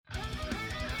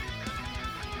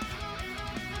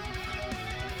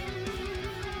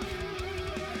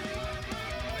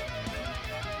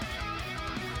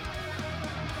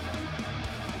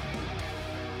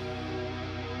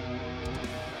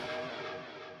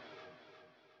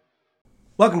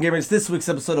Welcome, gamers, to this week's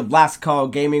episode of Last Call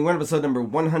Gaming. We're on episode number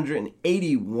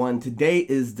 181. Today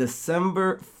is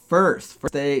December 1st,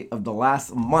 first day of the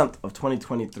last month of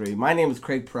 2023. My name is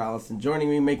Craig Perales, and joining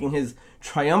me making his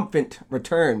triumphant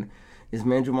return is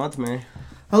Mandrew Montemayor.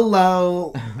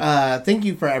 Hello. Thank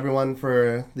you for everyone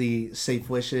for the safe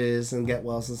wishes and get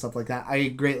wells and stuff like that. I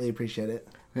greatly appreciate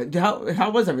it. How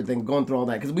was everything going through all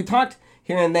that? Because we talked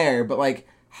here and there, but like,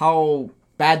 how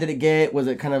bad did it get? Was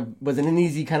it an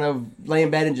easy kind of lay in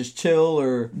bed and just chill,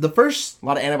 or The first, a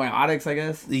lot of antibiotics, I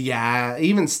guess? yeah,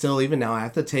 even now, I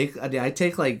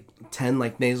take like 10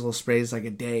 like nasal sprays like a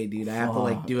day, dude. I have to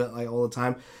like do it like all the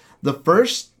time. The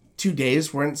first 2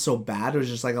 days weren't so bad. It was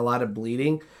just like a lot of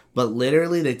bleeding. But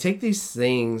literally, they take these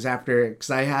things after,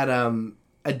 because I had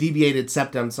a deviated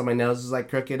septum, so my nose was like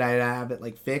crooked. I had to have it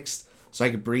like fixed so I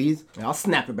could breathe. Yeah, I'll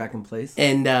snap it back in place.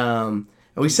 And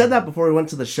we said that before we went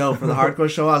to the show, for the hardcore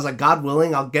show. I was like, God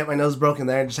willing, I'll get my nose broken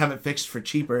there and just have it fixed for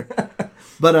cheaper.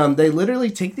 But they literally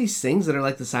take these things that are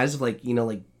like the size of like, you know,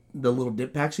 like the little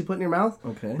dip packs you put in your mouth.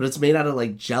 Okay. But it's made out of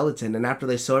like gelatin. And after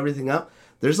they sew everything up,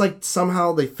 there's like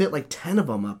somehow they fit like 10 of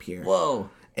them up here. Whoa.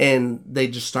 And they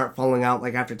just start falling out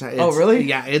like after time. Oh, really?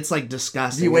 Yeah, it's like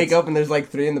disgusting. Do you wake up and there's like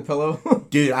 3 in the pillow?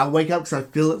 Dude, I wake up because I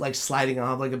feel it like sliding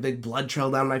off, like a big blood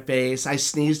trail down my face. I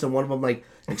sneezed and one of them like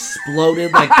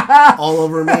exploded like all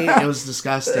over me. It was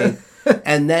disgusting.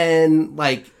 And then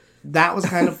like that was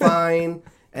kind of fine.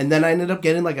 And then I ended up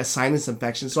getting like a sinus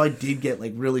infection. So I did get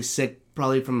like really sick,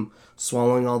 probably from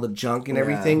swallowing all the junk and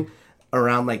everything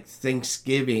around like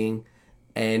Thanksgiving.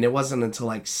 And it wasn't until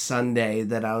like Sunday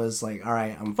that I was like, all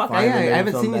right, I'm fine. I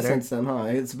haven't seen you since then, huh?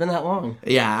 It's been that long.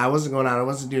 Yeah, I wasn't going out. I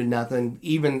wasn't doing nothing.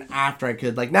 Even after I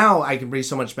could. Like, now I can breathe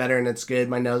so much better and it's good.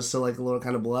 My nose still like a little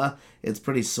kind of blah. It's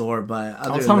pretty sore, but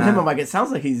other I was than telling that, him, I'm like, it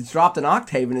sounds like he's dropped an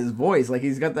octave in his voice. Like,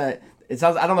 he's got that... It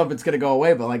sounds... I don't know if it's going to go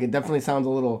away, but like, it definitely sounds a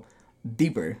little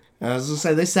deeper. I was going to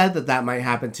say, they said that might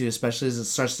happen too, especially as it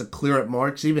starts to clear up more.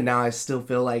 Because even now I still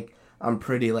feel like I'm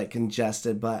pretty like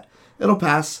congested, but it'll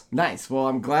pass. Nice. Well,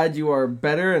 I'm glad you are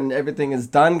better and everything is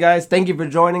done, guys. Thank you for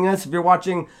joining us. If you're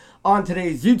watching on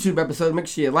today's YouTube episode, make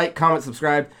sure you like, comment,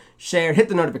 subscribe, share, hit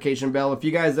the notification bell. If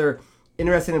you guys are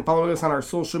interested in following us on our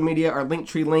social media, our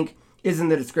Linktree link is in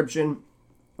the description.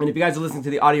 And if you guys are listening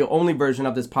to the audio-only version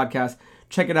of this podcast,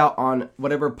 check it out on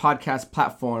whatever podcast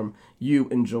platform you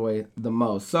enjoy the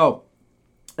most. So,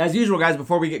 as usual, guys,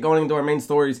 before we get going into our main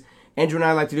stories, Andrew and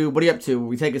I like to do, what are you up to?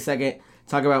 We take a second,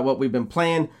 talk about what we've been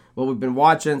playing, what we've been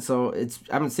watching. So I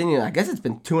haven't seen you. I guess it's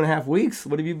been 2.5 weeks.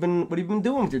 What have you been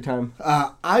doing with your time?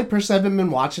 I personally haven't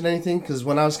been watching anything because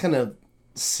when I was kind of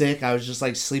sick, I was just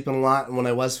like sleeping a lot, and when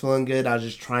I was feeling good, I was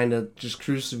just trying to just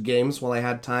cruise through games while I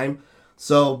had time.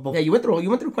 So yeah, you went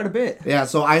through quite a bit. Yeah,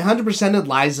 so I 100%ed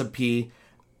Liza P.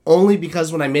 Only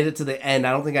because when I made it to the end,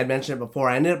 I don't think I'd mentioned it before,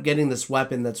 I ended up getting this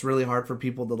weapon that's really hard for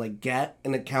people to like get,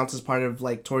 and it counts as part of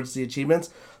like towards the achievements.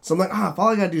 So I'm like, if all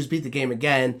I gotta do is beat the game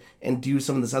again and do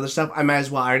some of this other stuff, I might as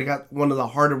well. I already got one of the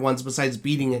harder ones besides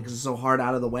beating it because it's so hard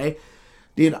out of the way.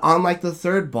 Dude, on like the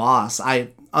third boss, I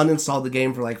uninstalled the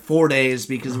game for like 4 days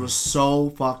because it was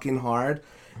so fucking hard.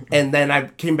 And then I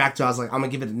came back to it, I was like, I'm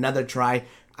gonna give it another try.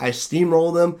 I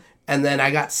steamrolled them, and then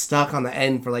I got stuck on the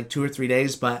end for like 2 or 3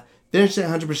 days, but finished it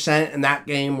 100%, and that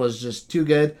game was just too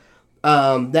good.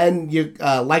 Then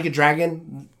Like a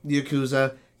Dragon,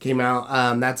 Yakuza came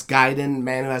out. That's Gaiden,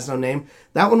 Man Who Has No Name.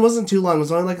 That one wasn't too long. It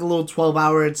was only like a little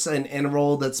 12-hour. It's an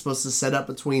interval that's supposed to set up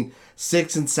between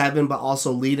 6 and 7, but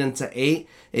also lead into 8.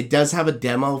 It does have a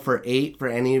demo for 8 for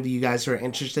any of you guys who are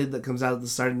interested that comes out at the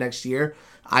start of next year.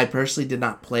 I personally did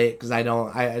not play it because I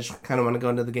just kind of want to go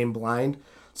into the game blind.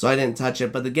 So I didn't touch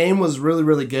it. But the game was really,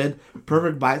 really good.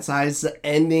 Perfect bite size. The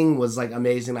ending was like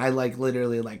amazing. I like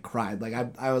literally like cried. Like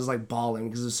I was like bawling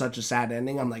because it was such a sad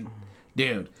ending. I'm like,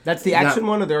 dude. That's the action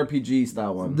one or the RPG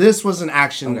style one? This was an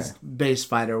action-based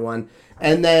fighter one.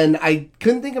 And then I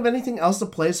couldn't think of anything else to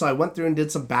play, so I went through and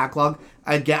did some backlog.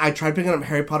 I tried picking up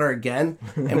Harry Potter again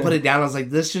and put it down. I was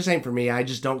like, this just ain't for me. I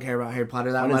just don't care about Harry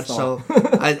Potter that much, so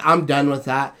I'm done with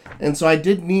that. And so I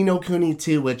did Ni no Kuni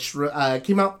 2, which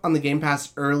came out on the Game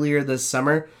Pass earlier this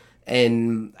summer.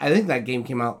 And I think that game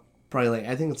came out probably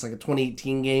I think it's like a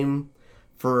 2018 game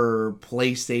for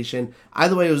PlayStation.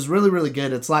 Either way, it was really, really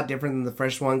good. It's a lot different than the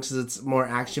first one because it's more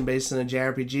action-based than a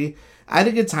JRPG. I had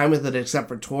a good time with it except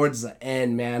for towards the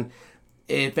end, man.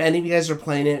 If any of you guys are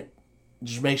playing it,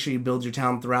 just make sure you build your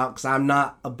town throughout, because I'm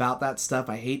not about that stuff.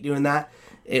 I hate doing that.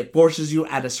 It forces you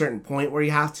at a certain point where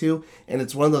you have to, and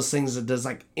it's one of those things that does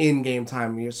like in-game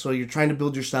time. So you're trying to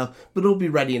build your stuff, but it'll be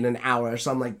ready in an hour.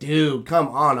 So I'm like, dude, come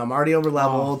on, I'm already over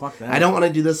leveled. Fuck that. I don't want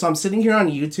to do this. So I'm sitting here on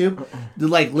YouTube,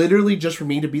 like literally just for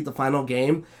me to beat the final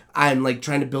game. I'm like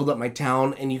trying to build up my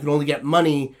town, and you can only get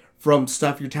money from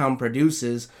stuff your town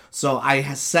produces. So I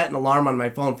set an alarm on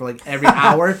my phone for like every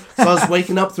hour. So I was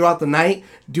waking up throughout the night,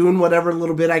 doing whatever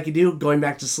little bit I could do, going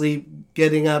back to sleep,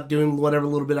 getting up, doing whatever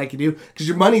little bit I could do. Because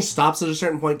your money stops at a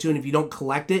certain point too, and if you don't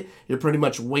collect it, you're pretty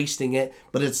much wasting it.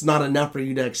 But it's not enough for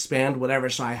you to expand whatever,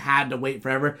 so I had to wait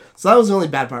forever. So that was the only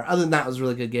bad part. Other than that, it was a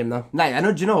really good game though. Nice. I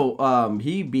know Gino,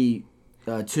 he beat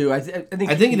 2. I think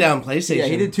he did on PlayStation. Yeah,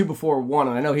 he did 2 before 1,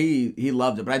 and I know he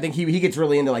loved it. But I think he gets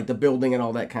really into like the building and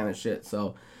all that kind of shit.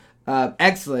 So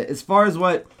excellent. As far as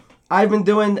what I've been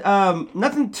doing,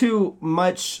 nothing too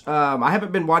much. I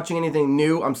haven't been watching anything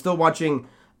new. I'm still watching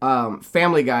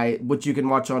Family Guy, which you can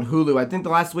watch on Hulu. I think the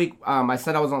last week I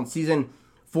said I was on season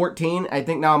 14. I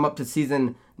think now I'm up to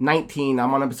season 19.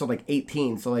 I'm on episode like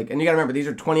 18. So like, and you gotta remember these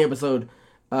are 20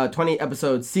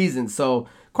 episode seasons. So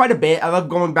quite a bit. I love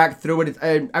going back through it.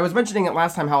 I was mentioning it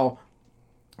last time how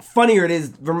funnier it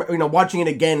is, watching it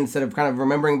again instead of kind of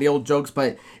remembering the old jokes.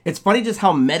 But it's funny just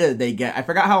how meta they get. I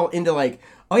forgot how into like,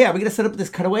 oh yeah, we gotta set up this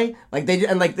cutaway. Like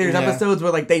there's episodes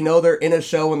where like they know they're in a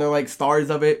show and they're like stars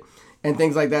of it and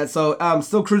things like that. So I'm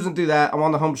still cruising through that. I'm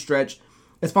on the home stretch.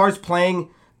 As far as playing,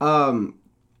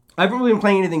 I haven't really been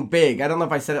playing anything big. I don't know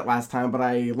if I said it last time, but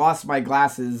I lost my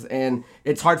glasses, and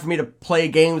it's hard for me to play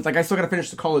games. Like, I still got to finish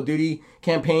the Call of Duty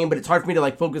campaign, but it's hard for me to,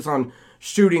 like, focus on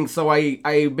shooting, so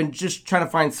I've been just trying to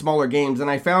find smaller games, and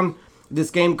I found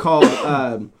this game called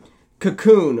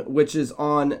Cocoon, which is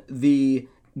on the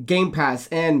Game Pass,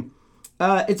 and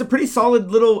it's a pretty solid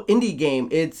little indie game.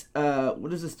 It's,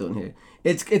 what is this doing here?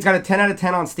 It's got a 10 out of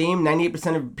 10 on Steam.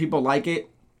 98% of people like it.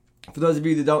 For those of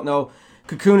you that don't know,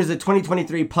 Cocoon is a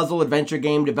 2023 puzzle adventure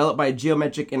game developed by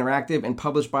Geometric Interactive and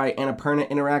published by Annapurna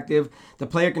Interactive. The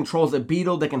player controls a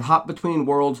beetle that can hop between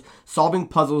worlds, solving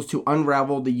puzzles to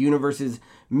unravel the universe's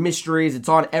mysteries. It's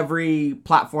on every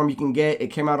platform you can get. It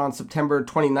came out on September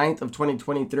 29th of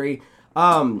 2023.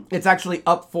 It's actually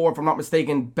up for, if I'm not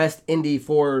mistaken, Best Indie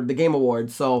for the Game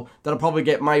Awards, so that'll probably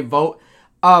get my vote.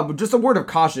 Just a word of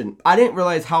caution. I didn't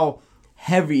realize how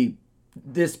heavy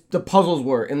the puzzles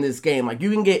were in this game. Like,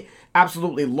 you can get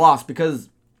absolutely lost because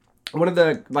one of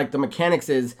the mechanics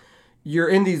is you're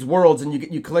in these worlds and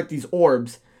you collect these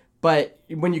orbs, but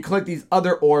when you collect these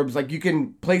other orbs, like, you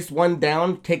can place one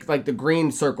down, take like the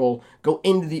green circle, go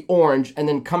into the orange, and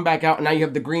then come back out, and now you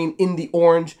have the green in the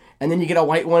orange, and then you get a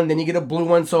white one, then you get a blue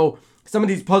one. So some of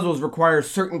these puzzles require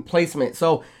certain placement.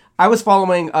 So I was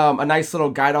following a nice little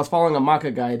guide. I was following a Maka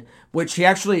guide, which he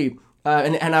actually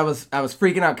and I was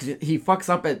freaking out because he fucks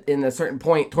up in a certain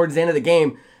point towards the end of the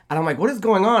game. And I'm like, what is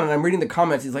going on? And I'm reading the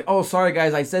comments. He's like, oh, sorry,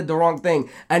 guys, I said the wrong thing.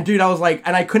 And, dude, I was like,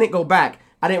 and I couldn't go back.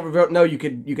 I didn't know you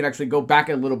could actually go back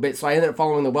a little bit. So I ended up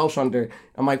following the Welsh Hunter.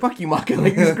 I'm like, fuck you, Maka.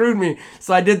 Like, you screwed me.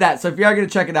 So I did that. So if you are going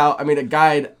to check it out, I mean, a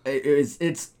guide,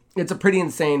 it's a pretty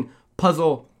insane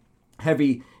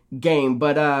puzzle-heavy game.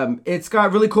 But it's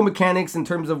got really cool mechanics in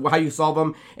terms of how you solve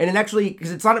them. And it actually,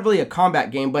 because it's not really a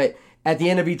combat game, but at the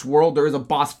end of each world, there is a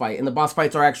boss fight. And the boss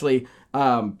fights are actually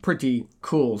pretty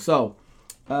cool. So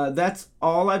that's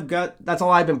all I've got. That's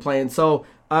all I've been playing. So,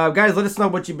 guys, let us know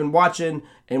what you've been watching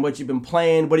and what you've been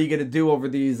playing. What are you going to do over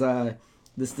these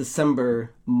this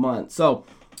December month? So,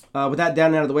 with that down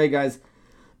and out of the way, guys,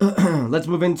 let's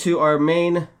move into our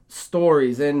main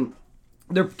stories. And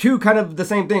they're two kind of the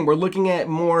same thing. We're looking at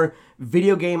more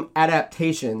video game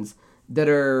adaptations that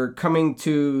are coming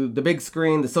to the big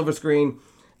screen, the silver screen.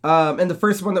 And the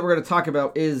first one that we're going to talk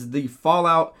about is the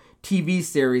Fallout TV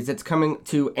series that's coming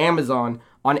to Amazon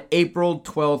on April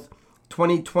 12th,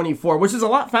 2024, which is a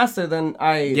lot faster than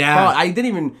I thought. I didn't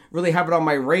even really have it on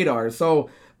my radar. So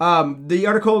the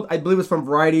article, I believe, is from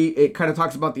Variety. It kind of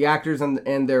talks about the actors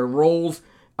and their roles,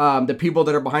 the people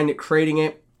that are behind it creating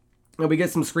it, and we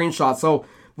get some screenshots. So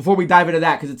before we dive into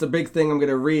that, because it's a big thing I'm going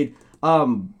to read,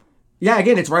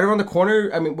 again, it's right around the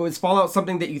corner. I mean, was Fallout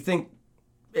something that you think...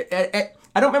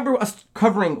 I don't remember us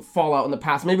covering Fallout in the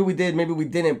past. Maybe we did, maybe we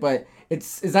didn't, but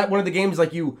is that one of the games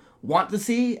like you want to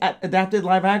see adapted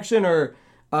live action, or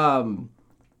I mean,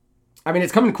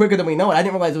 it's coming quicker than we know it. I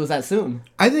didn't realize it was that soon.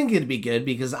 I think it'd be good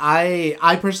because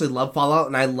I personally love Fallout,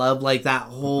 and I love like that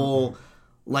whole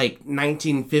like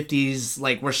 1950s,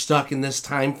 like we're stuck in this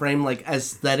time frame, like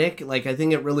aesthetic. Like, I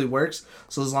think it really works.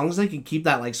 So as long as I can keep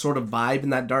that like sort of vibe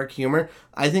and that dark humor,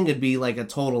 I think it'd be like a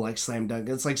total like slam dunk.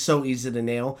 It's like so easy to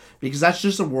nail because that's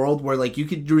just a world where like you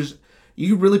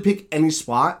You could really pick any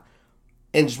spot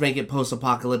and just make it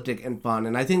post-apocalyptic and fun.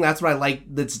 And I think that's what I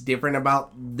like that's different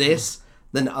about this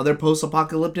than other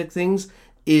post-apocalyptic things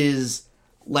is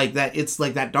like that. It's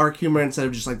like that dark humor instead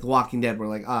of just like The Walking Dead where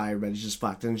like, everybody's just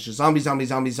fucked. And it's just zombies, zombies,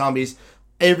 zombies, zombies.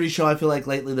 Every show I feel like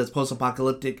lately that's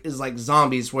post-apocalyptic is like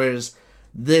zombies, whereas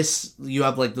this, you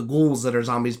have like the ghouls that are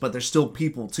zombies, but they're still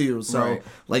people too. So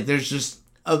like there's just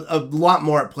a lot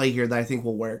more at play here that I think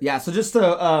will work. Yeah, so just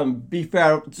to be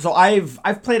fair, so I've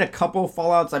played a couple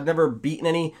Fallouts. I've never beaten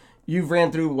any. You've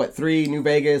ran through, 3, New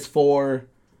Vegas, 4.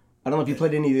 I don't know if you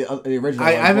played any of the original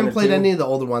ones. I haven't played any of the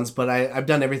older ones, but I've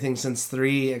done everything since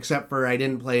 3, except for I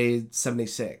didn't play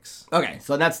 76. Okay,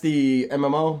 so that's the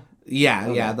MMO? Yeah,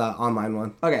 yeah, the online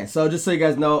one. Okay, so just so you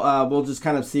guys know, we'll just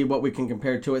kind of see what we can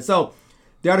compare to it. So,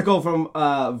 the article from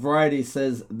Variety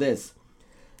says this.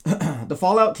 The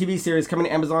Fallout TV series coming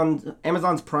to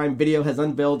Amazon's Prime Video has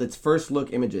unveiled its first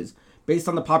look images. Based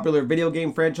on the popular video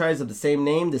game franchise of the same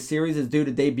name, the series is due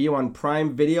to debut on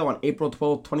Prime Video on April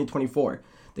 12, 2024.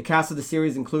 The cast of the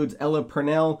series includes Ella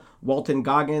Purnell, Walton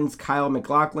Goggins, Kyle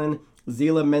MacLachlan,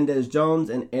 Zela Mendez-Jones,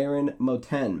 and Aaron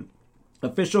Moten.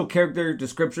 Official character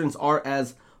descriptions are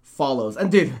as follows.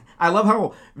 And dude, I love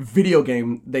how video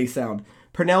game they sound.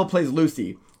 Purnell plays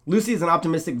Lucy. Lucy is an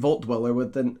optimistic vault dweller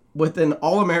with an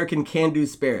all-American can-do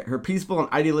spirit. Her peaceful and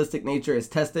idealistic nature is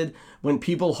tested when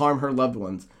people harm her loved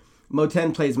ones.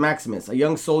 Moten plays Maximus. A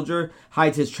young soldier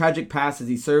hides his tragic past as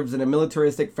he serves in a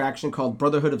militaristic faction called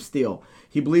Brotherhood of Steel.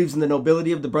 He believes in the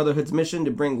nobility of the Brotherhood's mission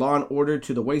to bring law and order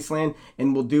to the wasteland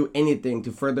and will do anything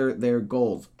to further their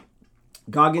goals.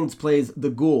 Goggins plays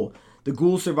the Ghoul. The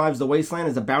Ghoul survives the wasteland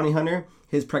as a bounty hunter.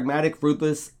 He is pragmatic,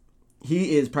 ruthless,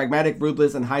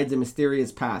 and hides a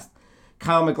mysterious past.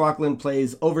 Kyle MacLachlan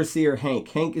plays Overseer Hank.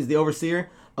 Hank is the overseer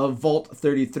of Vault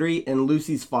 33 and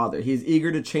Lucy's father. He is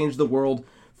eager to change the world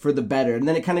for the better. And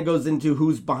then it kind of goes into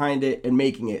who's behind it and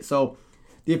making it. So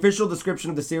the official description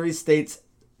of the series states,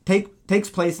 takes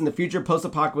place in the future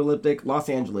post-apocalyptic Los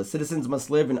Angeles. Citizens must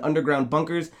live in underground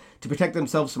bunkers to protect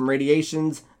themselves from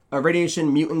radiation,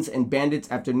 mutants, and bandits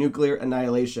after nuclear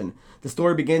annihilation. The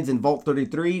story begins in Vault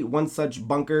 33, one such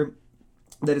bunker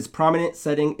that is prominent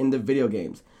setting in the video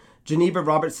games. Geneva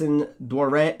Robertson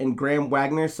Dworet and Graham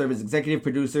Wagner serve as executive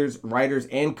producers, writers,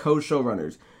 and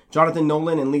co-showrunners. Jonathan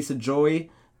Nolan and Lisa Joy,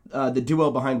 the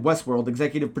duo behind Westworld,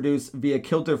 executive produced via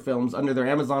Kilter Films under their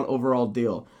Amazon overall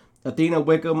deal. Athena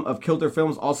Wickham of Kilter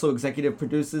Films also executive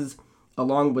produces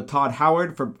along with Todd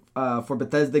Howard for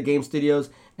Bethesda Game Studios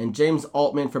and James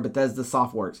Altman for Bethesda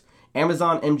Softworks.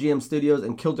 Amazon, MGM Studios,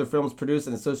 and Kilter Films produced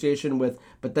in association with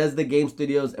Bethesda Game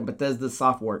Studios and Bethesda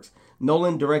Softworks.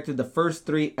 Nolan directed the first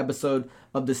 3 episodes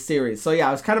of the series. So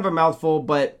yeah, it's kind of a mouthful,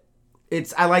 but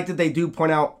I like that they do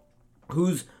point out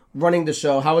who's running the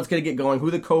show, how it's going to get going,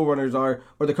 who the co-runners are,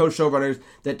 or the co-showrunners,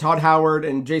 that Todd Howard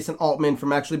and Jason Altman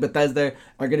from actually Bethesda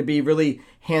are going to be really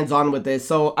hands-on with this.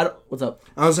 So, what's up?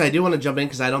 Honestly, I do want to jump in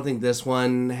because I don't think this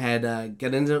one had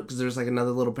get into it because there's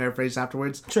another little paraphrase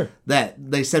afterwards. Sure.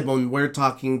 That they said when we're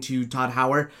talking to Todd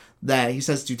Howard that he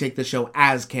says to take the show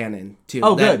as canon too.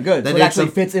 Oh, good. That so it actually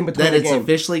fits in between that the it's game.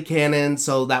 officially canon,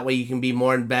 so that way you can be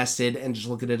more invested and just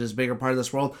look at it as a bigger part of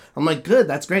this world. I'm like, good,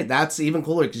 that's great. That's even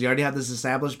cooler because you already have this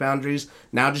established boundaries.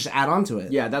 Now just add on to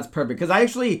it. Yeah, that's perfect. Because I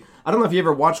don't know if you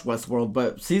ever watched Westworld,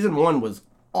 but season 1 was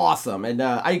awesome, and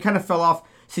I kind of fell off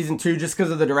season 2 just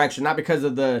because of the direction, not because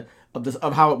of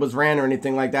of how it was ran or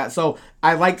anything like that. So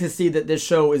I like to see that this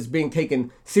show is being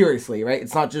taken seriously, right?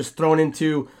 It's not just thrown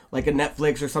into like a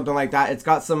Netflix or something like that. It's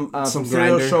got some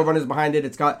serial showrunners behind it.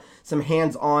 It's got some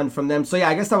hands-on from them. So yeah,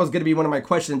 I guess that was going to be one of my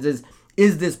questions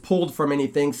is this pulled from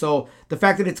anything? So the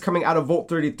fact that it's coming out of Vault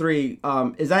 33,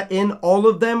 is that in all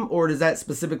of them, or does that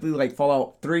specifically like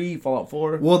Fallout 3, Fallout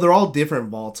 4? Well, they're all different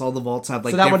vaults. All the vaults have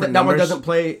like different numbers. That one doesn't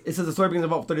play. It says the story begins in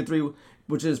Vault 33,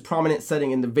 which is prominent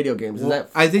setting in the video games.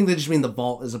 I think they just mean the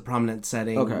vault is a prominent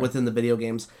setting within the video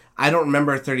games. I don't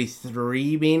remember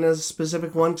 33 being a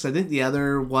specific one because I think the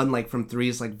other one like from 3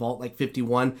 is like Vault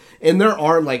 51, and there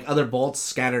are like other vaults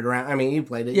scattered around. I mean, you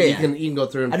played it. Yeah, you can go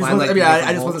through and find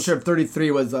I just wasn't sure if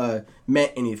 33 was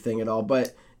meant anything at all.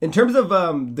 But in terms of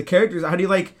the characters, how do you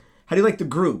like the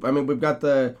group? I mean, we got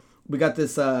this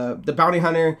the bounty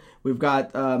hunter, we've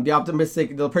got the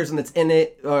optimistic, the person that's in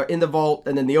it in the vault,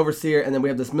 and then the overseer, and then we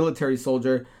have this military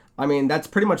soldier. I mean, that's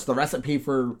pretty much the recipe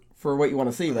for what you want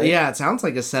to see, right? Yeah, it sounds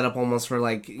like a setup almost for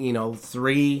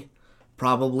 3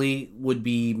 probably would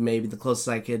be maybe the closest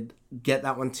I could get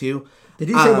that one too. Did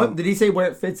he say did he say where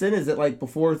it fits in? Is it like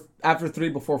after 3,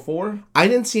 before 4? I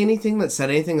didn't see anything that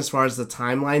said anything as far as the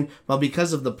timeline, but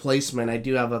because of the placement, I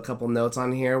do have a couple notes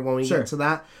on here when we get to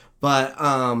that. But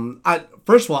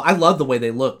first of all, I love the way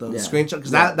they look, though. The screenshot,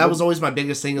 because that was always my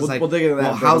biggest thing. Is we'll dig into that.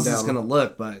 Well, how's this gonna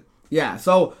look? But yeah,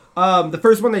 so the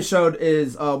first one they showed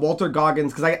is Walter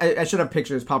Goggins, because I should have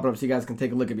pictures popping up so you guys can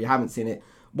take a look if you haven't seen it.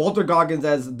 Walter Goggins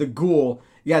as the Ghoul.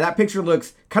 Yeah, that picture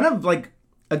looks kind of like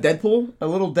a Deadpool, a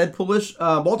little Deadpoolish.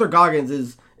 Walter Goggins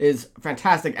is a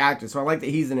fantastic actor, so I like that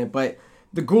he's in it. But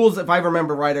the ghouls, if I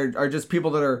remember right, are just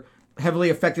people that are heavily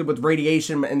affected with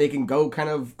radiation, and they can go kind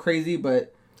of crazy.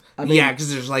 But I mean, yeah,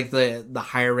 because there's like the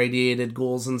higher radiated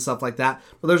ghouls and stuff like that.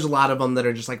 But there's a lot of them that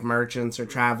are just like merchants or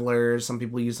travelers. Some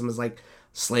people use them as like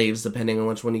slaves, depending on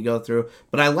which one you go through.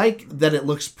 But I like that it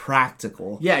looks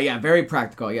practical. Yeah, very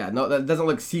practical. Yeah, no, that doesn't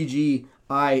look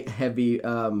CGI heavy.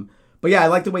 But yeah, I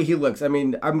like the way he looks. I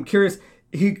mean, I'm curious.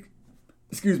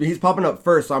 He's popping up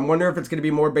first, so I'm wondering if it's going to be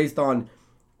more based on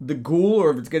the Ghoul, or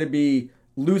if it's going to be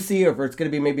Lucy, or if it's going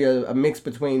to be maybe a mix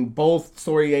between both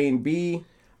story A and B.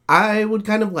 I would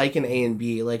kind of like an A and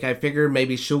B. Like, I figure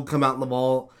maybe she'll come out of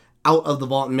the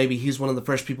vault, and maybe he's one of the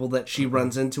first people that she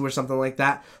runs into or something like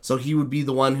that. So he would be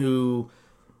the one who...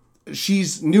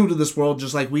 She's new to this world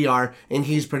just like we are, and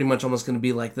he's pretty much almost going to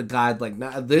be like the guide, like,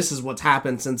 nah, this is what's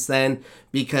happened since then,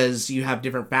 because you have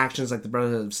different factions like the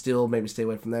Brotherhood of Steel. Maybe stay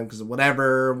away from them because of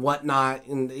whatnot,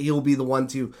 and he'll be the one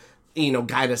to,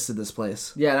 guide us to this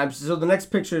place. Yeah, so the next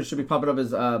picture should be popping up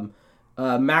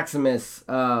as Maximus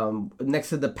next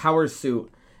to the power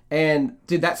suit. And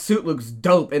dude, that suit looks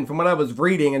dope. And from what I was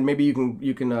reading, and maybe you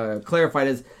can clarify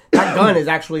this, that gun is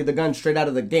actually the gun straight out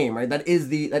of the game, right? That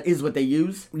is what they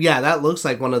use. Yeah, that looks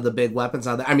like one of the big weapons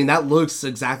out there. I mean, that looks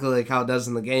exactly like how it does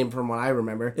in the game, from what I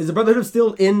remember. Is the Brotherhood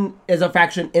still in as a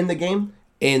faction in the game?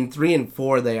 In 3 and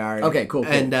 4, they are. Okay, cool.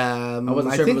 And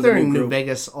I think they're in New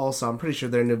Vegas also. I'm pretty sure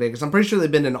they're in New Vegas. I'm pretty sure they've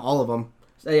been in all of them.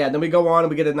 So yeah, then we go on and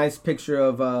we get a nice picture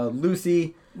of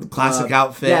Lucy. Classic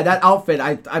outfit. Yeah, that outfit.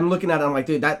 I'm looking at it. I'm like,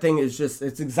 dude, that thing is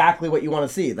it's exactly what you want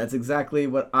to see. That's exactly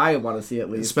what I want to see, at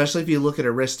least. Especially if you look at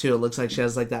her wrist too. It looks like she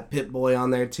has like that Pip-Boy on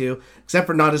there too. Except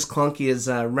for not as clunky as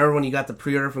remember when you got the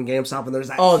pre-order from GameStop and there's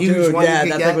that huge one. Yeah,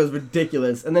 that thing was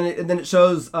ridiculous. And then it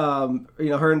shows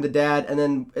her and the dad, and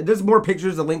then there's more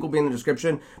pictures. The link will be in the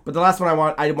description. But the last one I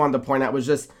wanted to point out was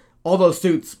just all those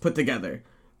suits put together.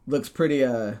 Looks pretty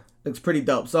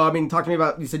dope. So I mean, talk to me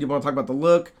about. You said you want to talk about the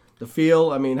look. The feel,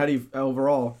 I mean, how do you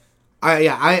overall?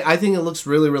 I think it looks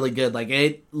really, really good. Like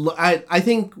I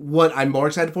think what I'm more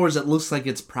excited for is it looks like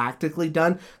it's practically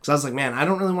done. Because I was like, man, I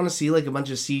don't really want to see like a bunch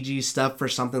of CG stuff for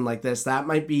something like this. That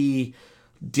might be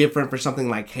different for something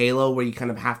like Halo, where you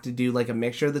kind of have to do like a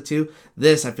mixture of the two.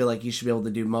 This, I feel like you should be able to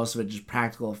do most of it just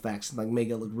practical effects and like make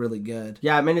it look really good.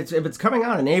 Yeah, I mean, if it's coming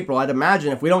out in April, I'd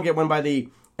imagine if we don't get one by the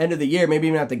end of the year, maybe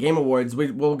even at the Game Awards,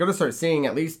 we're going to start seeing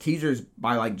at least teasers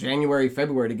by like January,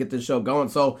 February to get this show going.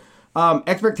 So,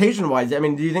 expectation-wise, I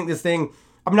mean, do you think this thing...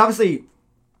 I mean, obviously,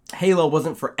 Halo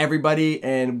wasn't for everybody,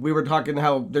 and we were talking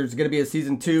how there's going to be a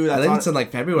Season 2. I think it's in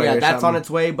like February or that's something. on its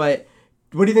way, but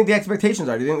what do you think the expectations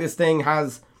are? Do you think this thing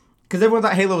has... Because everyone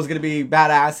thought Halo was going to be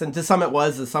badass, and to some it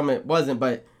was, to some it wasn't,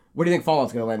 but where do you think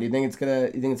Fallout's going to land? Do you think it's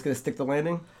going to stick the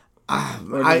landing?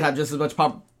 Or does it have just as much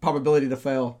probability to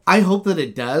fail? I hope that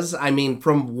it does. I mean,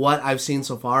 from what I've seen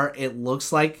so far, it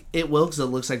looks like it will, because it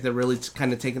looks like they're really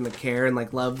kind of taking the care and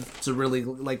like love to really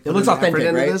like. It looks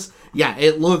authentic, right? This. Yeah,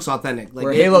 it looks authentic. Like,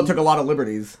 where Halo took a lot of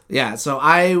liberties. Yeah, so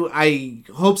I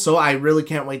hope so. I really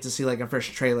can't wait to see like a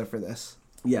first trailer for this.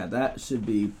 Yeah, that should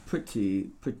be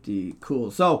pretty cool.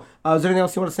 So, is there anything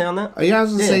else you want to say on that? Yeah, I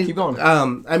was going to say, keep going.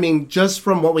 I mean, just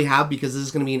from what we have, because this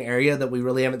is going to be an area that we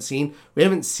really haven't seen. We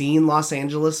haven't seen Los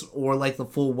Angeles or like the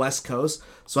full West Coast,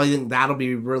 so I think that'll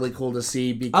be really cool to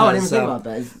see. Because, I didn't even think about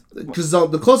that. Because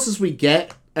the closest we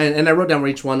get, and I wrote down where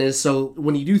each one is. So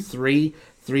when you do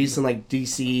three's in like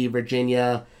DC,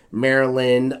 Virginia,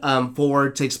 Maryland. 4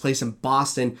 takes place in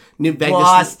Boston. New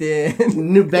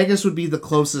Vegas would be the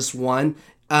closest one.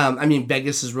 I mean,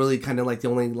 Vegas is really kind of like the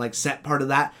only like set part of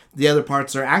that. The other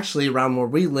parts are actually around where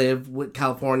we live, with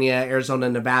California, Arizona,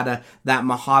 Nevada, that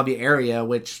Mojave area,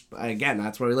 which, again,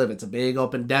 that's where we live. It's a big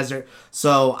open desert.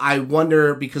 So I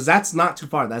wonder, because that's not too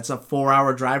far. That's a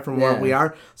 4-hour drive from where we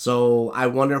are. So I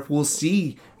wonder if we'll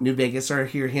see New Vegas or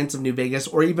hear hints of New Vegas,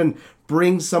 or even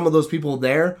bring some of those people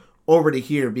there over to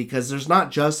here, because there's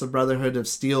not just the Brotherhood of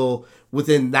Steel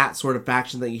within that sort of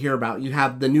faction that you hear about. You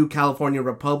have the New California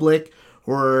Republic,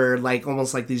 or like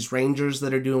almost like these rangers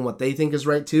that are doing what they think is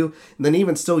right too. And then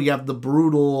even still, you have the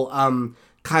brutal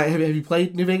Have you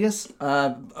played New Vegas?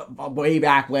 Way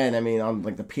back when, I mean, on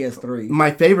like the PS3.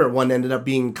 My favorite one ended up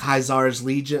being Caesar's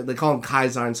Legion. They call him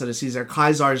Caesar instead of Caesar.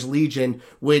 Caesar's Legion,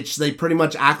 which they pretty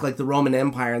much act like the Roman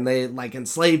Empire, and they like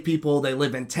enslave people. They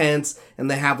live in tents, and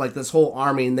they have like this whole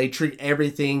army, and they treat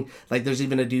everything like there's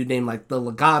even a dude named like the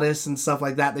Legatus and stuff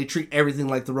like that. They treat everything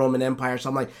like the Roman Empire. So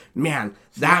I'm like, man,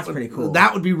 that's pretty cool.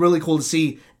 That would be really cool to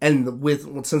see. And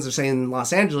since they're saying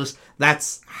Los Angeles,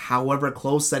 that's however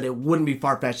close that it wouldn't be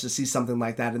far-fetched to see something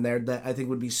like that in there that I think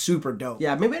would be super dope.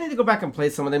 Yeah, maybe I need to go back and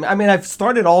play some of them. I mean, I've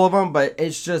started all of them, but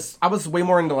it's just, I was way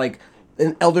more into like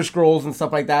Elder Scrolls and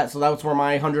stuff like that, so that was where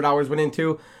my 100 hours went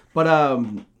into. But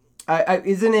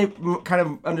isn't it kind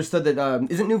of understood that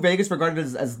isn't New Vegas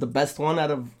regarded as the best one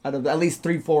out of at least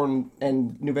 3, 4,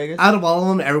 and New Vegas? Out of all of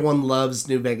them, everyone loves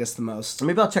New Vegas the most. So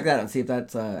maybe I'll check that out and see if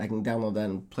that's I can download that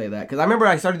and play that. Because I remember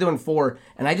I started doing 4,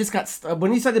 and I just got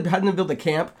when you started having to build a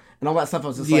camp and all that stuff, I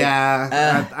was just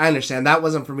I understand. That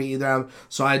wasn't for me either.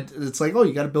 It's like, oh,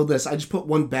 you got to build this. I just put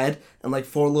one bed and like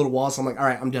 4 little walls. So I'm like, all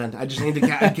right, I'm done. I just need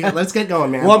to let's get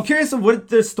going, man. Well, I'm curious of what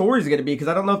the story's going to be, because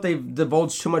I don't know if they've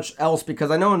divulged too much else,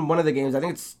 because I know in one of the games, I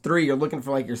think it's 3, you're looking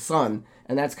for like your son,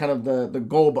 and that's kind of the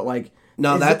goal, but like...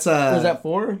 No, was that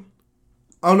 4?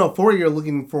 Oh, no, 4 you're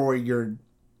looking for your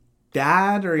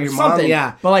dad or your mom,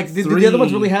 yeah. But like, do the other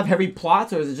ones really have heavy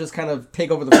plots, or is it just kind of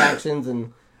take over the factions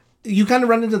and... You kind of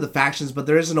run into the factions, but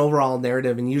there is an overall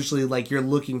narrative, and usually, like, you're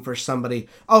looking for somebody.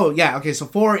 Oh, yeah, okay, so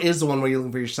 4 is the one where you're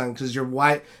looking for your son, because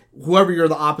whoever you're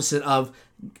the opposite of,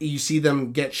 you see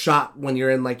them get shot when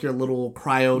you're in, like, your little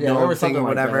cryo dome thing or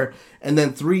whatever. Like, and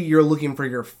then 3, you're looking for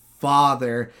your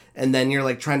father, and then you're,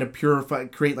 like, trying to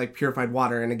create, like, purified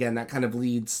water, and again, that kind of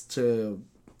leads to...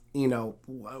 You know,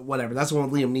 whatever. That's the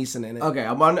one with Liam Neeson in it. Okay,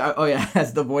 oh yeah,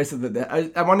 that's the voice of the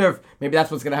dad. I wonder if maybe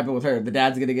that's what's going to happen with her. The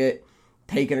dad's going to get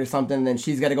taken or something, and then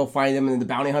she's got to go find him, and then the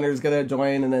bounty hunter's going to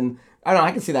join, and then, I don't know,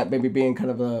 I can see that maybe being kind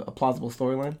of a plausible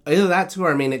storyline. Either that, too,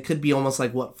 or I mean, it could be almost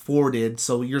like what 4 did,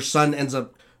 so your son ends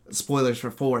up, spoilers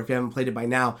for 4, if you haven't played it by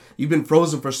now, you've been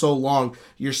frozen for so long,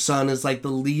 your son is like the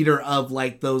leader of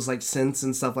like those like synths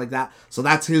and stuff like that, so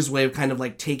that's his way of kind of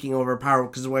like taking over power,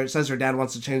 because where it says her dad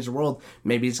wants to change the world,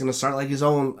 maybe he's going to start like his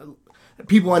own...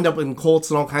 People end up in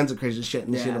cults and all kinds of crazy shit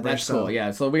in this universe. That's cool.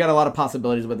 Yeah, so we got a lot of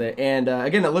possibilities with it. And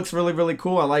again, it looks really, really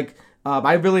cool. I like...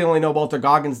 I really only know Walter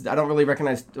Goggins. I don't really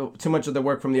recognize too much of the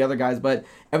work from the other guys, but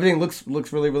everything looks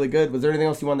really, really good. Was there anything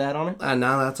else you wanted to add on it?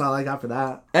 No, that's all I got for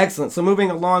that. Excellent. So moving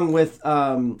along with...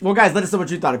 well, guys, let us know what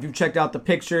you thought. If you've checked out the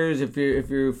pictures, if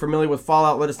you're familiar with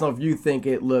Fallout, let us know if you think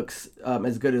it looks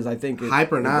as good as I think it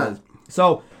Hype or not. does.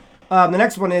 So the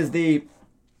next one is the...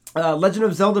 Legend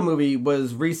of Zelda movie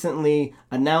was recently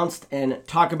announced and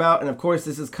talked about, and of course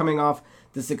this is coming off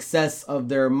the success of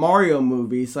their Mario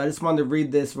movie, so I just wanted to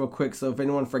read this real quick, so if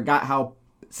anyone forgot how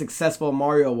successful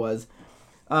Mario was.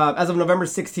 As of November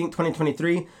 16th,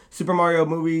 2023, Super Mario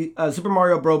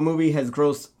Bros. Movie has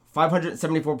grossed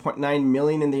 $574.9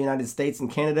 million in the United States and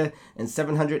Canada, and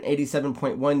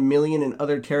 $787.1 million in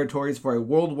other territories, for a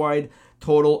worldwide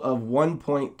total of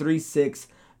 $1.36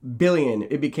 billion.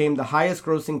 It became the highest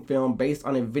grossing film based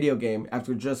on a video game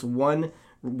after just 1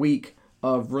 week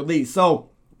of release.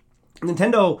 So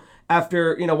Nintendo,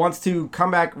 after wants to come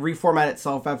back, reformat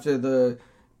itself after the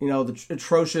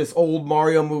atrocious old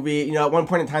Mario movie. At one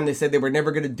point in time they said they were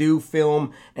never going to do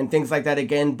film and things like that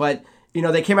again, but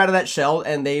they came out of that shell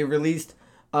and they released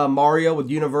Mario with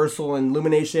Universal and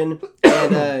Illumination,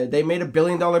 and they made $1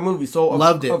 billion movie. So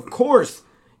loved it. Of course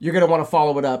you're going to want to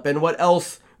follow it up. And what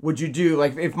else would you do?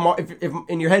 Like, if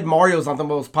in your head Mario's not the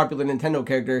most popular Nintendo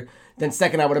character, then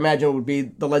second I would imagine it would be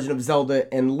The Legend of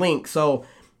Zelda and Link. So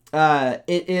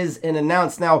it is an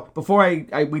announced. Now, before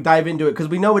we dive into it, because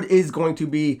we know it is going to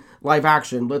be live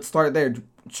action, let's start there.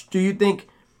 Do you think...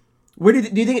 do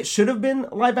you think it should have been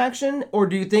live action? Or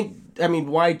do you think...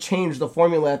 why change the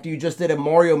formula after you just did a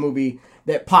Mario movie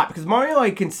that popped? Because Mario, I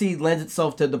can see, lends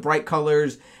itself to the bright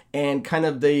colors and kind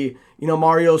of the,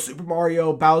 Mario, Super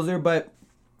Mario, Bowser, but...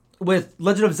 with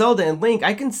Legend of Zelda and Link,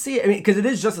 I can see it, because it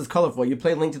is just as colorful. You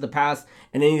play Link to the Past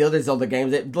and any other Zelda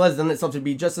games, it lends itself to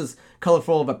be just as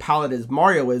colorful of a palette as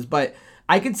Mario is, but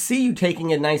I could see you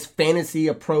taking a nice fantasy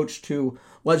approach to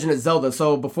Legend of Zelda.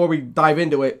 So before we dive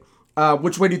into it,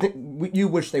 which way do you think you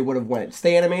wish they would have went?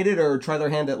 Stay animated or try their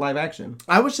hand at live action?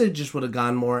 I wish they just would have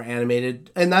gone more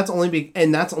animated, and that's only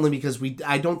because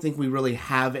I don't think we really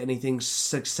have anything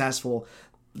successful,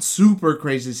 super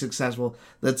crazy successful,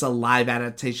 that's a live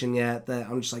adaptation yet, that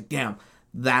I'm just like, damn,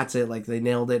 that's it. Like, they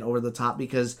nailed it over the top,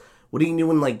 because what are you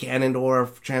doing like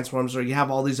Ganondorf transforms, or you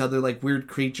have all these other like weird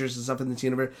creatures and stuff in this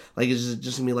universe? Like, is it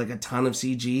just gonna be like a ton of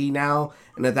CG now?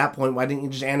 And at that point, why didn't you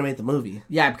just animate the movie?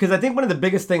 Yeah, because I think one of the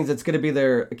biggest things that's going to be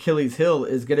their Achilles heel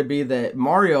is going to be that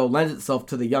Mario lends itself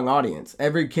to the young audience.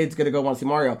 Every kid's going to go want to see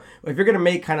Mario. If you're going to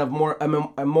make kind of more,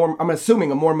 I'm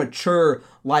assuming a more mature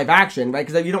live action, right?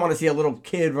 Because you don't want to see a little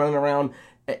kid running around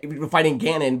fighting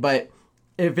Ganon. But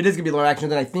if it is going to be live action,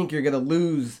 then I think you're going to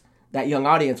lose that young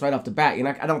audience right off the bat.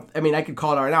 I could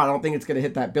call it right now. I don't think it's going to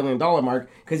hit that $1 billion mark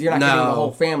because you're not getting the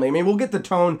whole family. I mean, we'll get the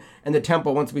tone and the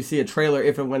tempo once we see a trailer,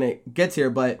 if and when it gets here.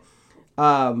 But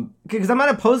because I'm not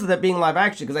opposed to that being live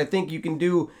action, because I think you can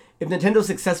do, if Nintendo's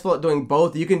successful at doing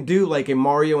both, you can do like a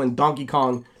Mario and Donkey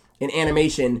Kong in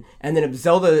animation, and then if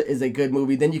Zelda is a good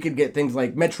movie, then you could get things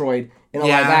like Metroid in a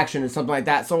live action or something like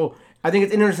that. So I think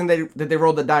it's interesting that they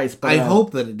rolled the dice. But I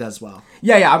hope that it does well.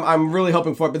 Yeah, I'm really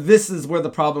hoping for it. But this is where the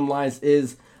problem lies,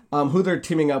 is who they're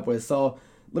teaming up with. So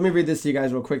let me read this to you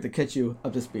guys real quick to catch you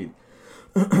up to speed.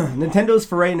 Nintendo's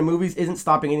foray into movies isn't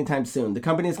stopping anytime soon. The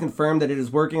company has confirmed that it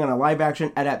is working on a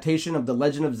live-action adaptation of The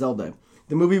Legend of Zelda.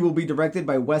 The movie will be directed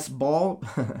by Wes Ball,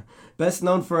 best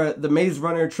known for the Maze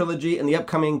Runner trilogy and the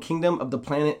upcoming Kingdom of the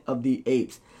Planet of the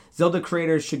Apes. Zelda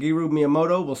creator Shigeru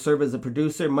Miyamoto will serve as a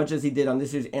producer, much as he did on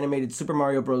this year's animated Super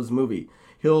Mario Bros. Movie.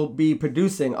 He'll be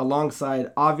producing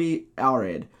alongside Avi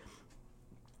Arad.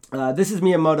 This is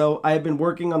Miyamoto. I have been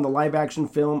working on the live-action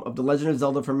film of The Legend of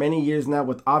Zelda for many years now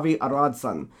with Avi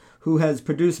Arad-san, who has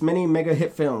produced many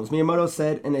mega-hit films. Miyamoto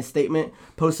said in a statement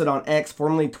posted on X,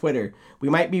 formerly Twitter, "We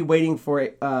might be waiting for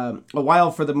a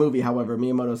while for the movie, however,"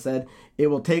 Miyamoto said. "It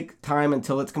will take time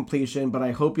until its completion, but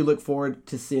I hope you look forward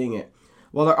to seeing it."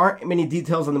 While there aren't many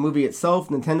details on the movie itself,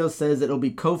 Nintendo says it'll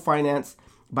be co-financed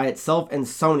by itself and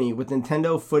Sony, with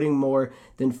Nintendo footing more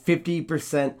than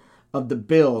 50% of the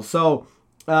bill. So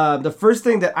the first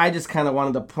thing that I just kind of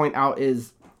wanted to point out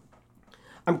is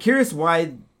I'm curious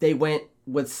why they went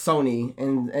with Sony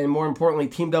and more importantly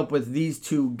teamed up with these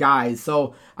two guys.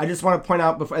 So I just want to point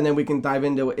out before, and then we can dive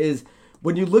into it, is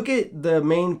when you look at the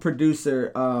main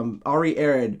producer, Ari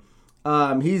Arad,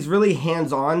 he's really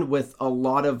hands-on with a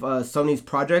lot of Sony's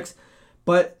projects.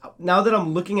 But now that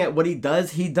I'm looking at what he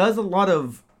does a lot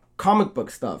of comic book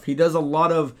stuff. He does a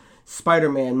lot of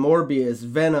Spider-Man, Morbius,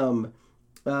 Venom,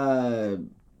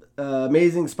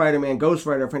 Amazing Spider-Man, Ghost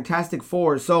Rider, Fantastic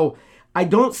Four. So I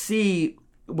don't see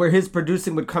where his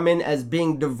producing would come in as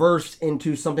being diverse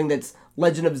into something that's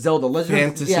Legend of Zelda.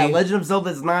 Legend of Zelda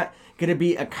is not going to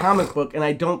be a comic book, and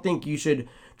I don't think you should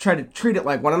try to treat it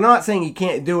like one. I'm not saying you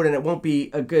can't do it and it won't be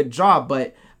a good job,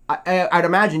 but I'd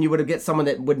imagine you would get someone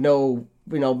that would know,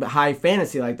 high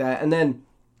fantasy like that. And then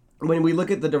when we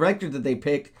look at the director that they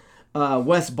picked,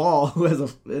 Wes Ball, who has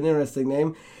an interesting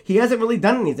name, he hasn't really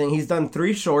done anything. He's done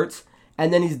 3 shorts,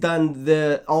 and then he's done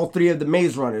all 3 of the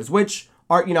Maze Runners, which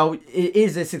are, it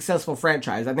is a successful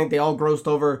franchise. I think they all grossed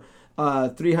over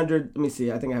 300. Let me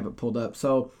see. I think I have it pulled up.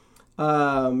 So,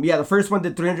 the first one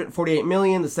did 348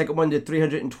 million. The second one did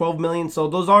 312 million. So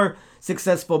those are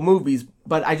successful movies.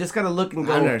 But I just gotta look and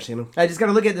go. I've never seen them. I just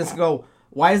gotta look at this and go,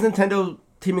 why is Nintendo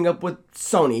teaming up with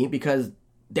Sony? Because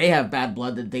they have bad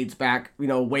blood that dates back,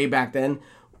 way back then.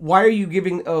 Why are you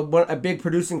giving a big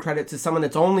producing credit to someone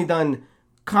that's only done,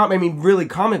 really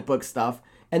comic book stuff,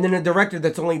 and then a director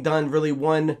that's only done really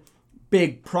one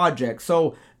big project?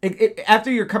 So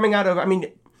after you're coming out of,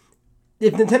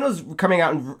 if Nintendo's coming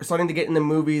out and starting to get in the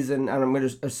movies, and I'm going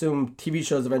to assume TV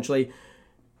shows eventually,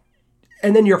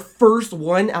 and then your first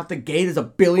one out the gate is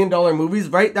 $1 billion movies,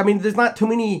 right? There's not too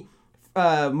many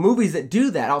movies that do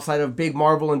that outside of big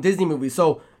Marvel and Disney movies.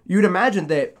 So you'd imagine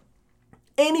that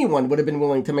anyone would have been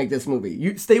willing to make this movie.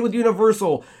 You stay with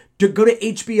Universal, go to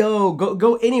HBO,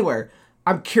 go anywhere.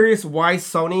 I'm curious why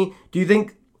Sony. Do you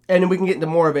think, and we can get into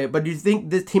more of it, but do you think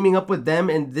this teaming up with them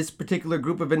and this particular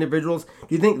group of individuals,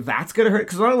 do you think that's going to hurt?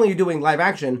 Because not only are you doing live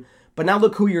action, but now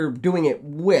look who you're doing it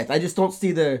with. I just don't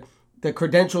see the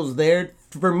credentials there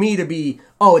for me to be,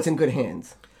 it's in good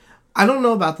hands. I don't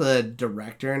know about the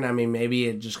director, and maybe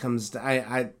it just comes to,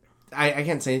 I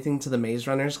can't say anything to the Maze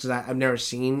Runners because I've never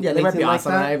seen. Yeah, they might be like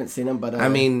awesome. that. I haven't seen them, but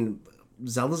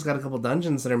Zelda's got a couple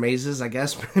dungeons that are mazes. I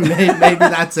guess maybe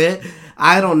that's it.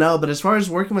 I don't know, but as far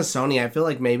as working with Sony, I feel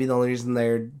like maybe the only reason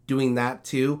they're doing that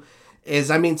too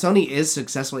is Sony is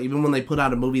successful even when they put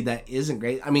out a movie that isn't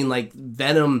great. Like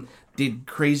Venom did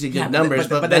crazy good numbers,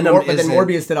 but then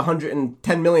Morbius did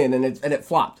 110 million and it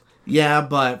flopped. Yeah,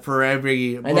 but for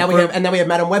every and now we have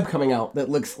Madam Web coming out that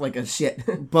looks like a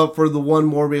shit. But for the one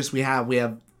Morbius we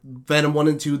have Venom 1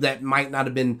 and 2 that might not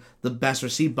have been the best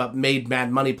received, but made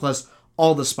mad money. Plus,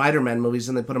 all the Spider-Man movies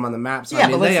and they put them on the map. So, yeah, I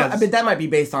mean, but that might be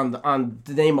based on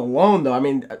the name alone, though. I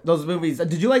mean, those movies.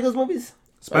 Did you like those movies?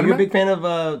 Are you a big fan of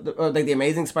like the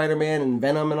Amazing Spider-Man and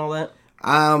Venom and all that?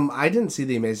 I didn't see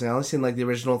The Amazing. I only seen like the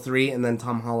original 3 and then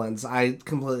Tom Holland's. I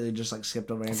completely just like skipped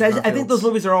over. So I think those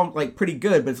movies are all like pretty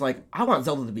good, but it's like I want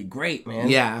Zelda to be great, man.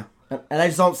 Yeah, and I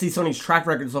just don't see Sony's track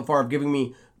record so far of giving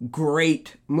me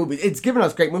great movies. It's given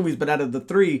us great movies, but out of the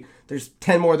 3, there's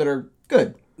 10 more that are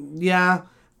good. Yeah,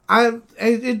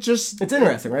 it's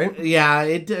interesting, right? Yeah,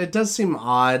 it does seem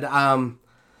odd.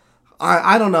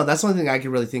 I don't know. That's the only thing I can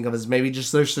really think of is maybe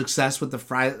just their success with the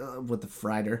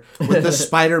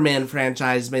Spider-Man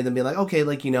franchise made them be like, okay,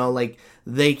 like, you know, like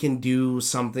they can do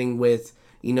something with,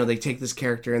 you know, they take this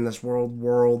character in this world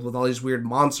with all these weird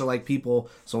monster-like people,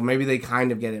 so maybe they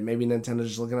kind of get it. Maybe Nintendo's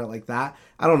just looking at it like that.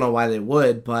 I don't know why they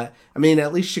would, but, I mean,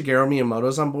 at least Shigeru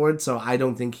Miyamoto's on board, so I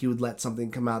don't think he would let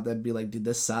something come out that'd be like, dude,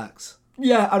 this sucks.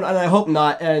 Yeah, and I hope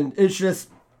not, and it's just...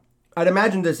 I'd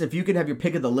imagine this, if you could have your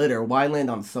pick of the litter, why land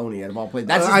on Sony out of all places?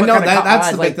 That's just I know,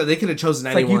 that's the like, thing, that they could have chosen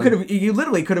anyone. Like you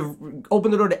literally could have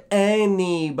opened the door to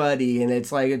anybody, and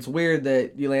it's like, it's weird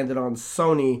that you landed on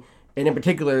Sony, and in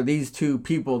particular, these two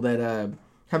people that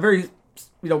have very,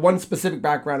 you know, one specific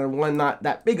background and one not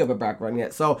that big of a background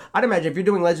yet. So I'd imagine if you're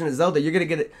doing Legend of Zelda, you're going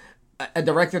to get a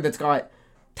director that's got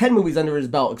 10 movies under his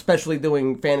belt, especially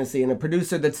doing fantasy, and a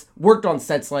producer that's worked on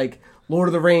sets like Lord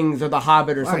of the Rings or The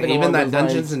Hobbit or something. Even that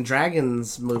Dungeons and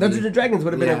Dragons movie. Dungeons and Dragons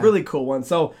would have been a really cool one.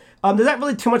 So there's not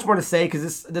really too much more to say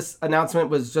because this announcement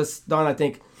was just done, I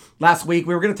think, last week.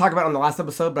 We were going to talk about it on the last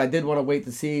episode, but I did want to wait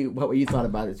to see what you thought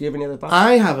about it. Do you have any other thoughts?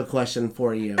 I have a question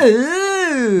for you.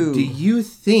 Ooh. Do you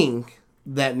think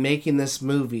that making this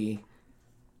movie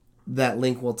that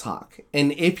Link will talk?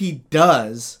 And if he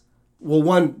does, well,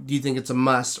 one, do you think it's a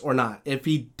must or not? If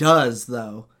he does,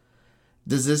 though,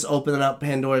 does this open up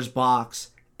Pandora's box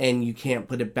and you can't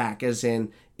put it back? As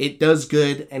in, it does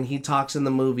good and he talks in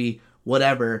the movie,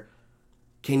 whatever.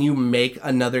 Can you make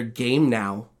another game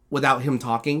now without him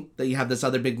talking? That you have this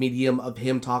other big medium of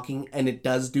him talking and it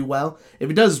does do well?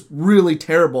 If it does really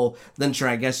terrible, then sure,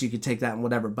 I guess you could take that and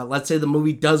whatever. But let's say the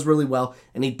movie does really well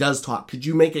and he does talk. Could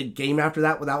you make a game after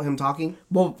that without him talking?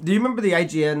 Well, do you remember the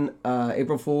IGN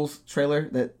April Fool's trailer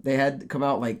that they had come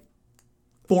out like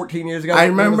 14 years ago? I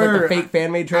remember. It was like the fake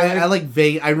fan-made trailer. I like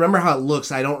vague. I remember how it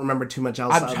looks. I don't remember too much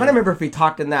else. I'm trying to remember if he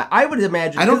talked in that. I would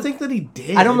imagine. I don't think that he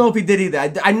did. I don't know if he did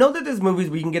either. I know that there's movies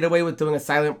where you can get away with doing a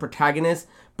silent protagonist,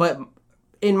 but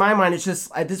in my mind, it's just,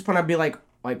 at this point, I'd be like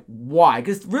why?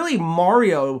 Because really,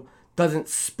 Mario doesn't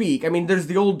speak. I mean, there's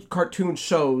the old cartoon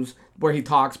shows where he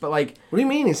talks, but like... What do you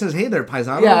mean? He says, hey there,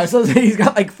 paisanos. Yeah, so he's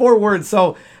got like 4 words.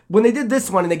 So when they did this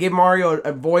one and they gave Mario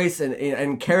a voice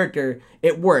and character,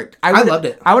 it worked. I loved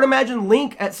it. I would imagine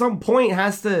Link at some point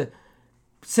has to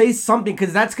say something,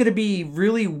 because that's going to be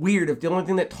really weird if the only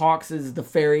thing that talks is the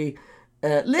fairy.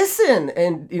 Listen!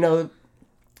 And, you know...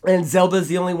 And Zelda's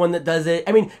the only one that does it.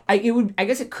 I mean, I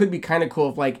guess it could be kind of cool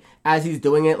if, like, as he's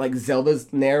doing it, like,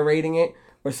 Zelda's narrating it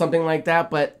or something like that.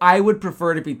 But I would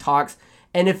prefer it if he talks.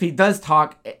 And if he does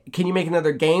talk, can you make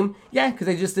another game? Yeah, because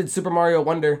they just did Super Mario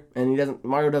Wonder, and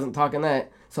Mario doesn't talk in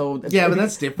that. So but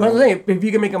that's different. But I'm saying, if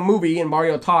you can make a movie and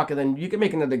Mario talk, and then you can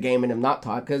make another game and him not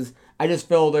talk, because I just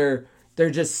feel they're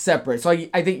just separate. So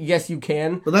I think yes, you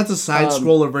can. But that's a side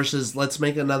scroller versus let's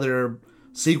make another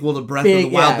sequel to Breath of the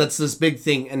Wild. That's this big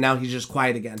thing, and now he's just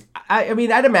quiet again. I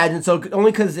mean, I'd imagine so,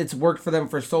 only because it's worked for them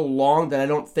for so long that I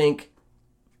don't think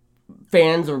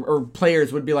fans or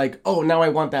players would be like, oh, now I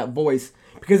want that voice.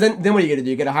 Because then what are you going to do?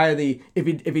 You got to hire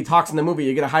if he talks in the movie,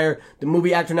 you're going to hire the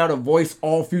movie actor now to voice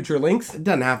all future Links? It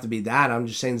doesn't have to be that. I'm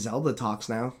just saying Zelda talks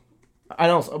now. I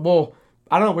don't know.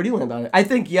 Where do you land on it? I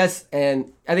think yes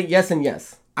and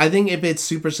yes. I think if it's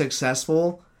super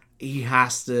successful, he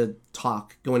has to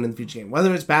talk going in the future game.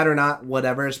 Whether it's bad or not,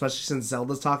 whatever, especially since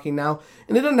Zelda's talking now.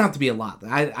 And it doesn't have to be a lot.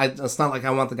 It's not like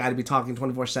I want the guy to be talking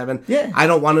 24/7. Yeah. I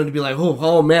don't want him to be like,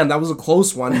 oh man, that was a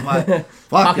close one. But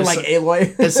fuck, talking like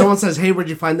Aloy. If someone says, hey, where'd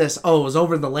you find this? Oh, it was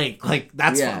over the lake. Like,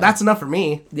 that's enough for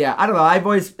me. Yeah, I don't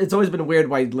know. It's always been weird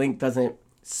why Link doesn't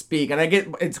speak. And I get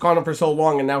it's gone on for so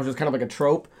long and now it's just kind of like a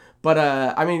trope. But,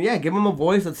 I mean, yeah, give him a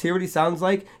voice. Let's hear what he sounds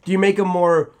like. Do you make him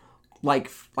more...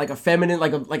 like a feminine,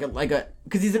 like a,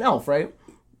 because he's an elf, right?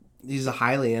 He's a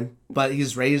Hylian, but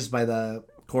he's raised by the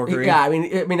Corkery. Yeah, I don't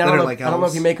know. I don't know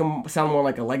if you make him sound more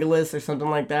like a Legolas or something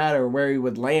like that, or where he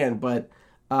would land. But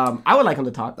I would like him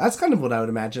to talk. That's kind of what I would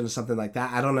imagine, something like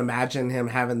that. I don't imagine him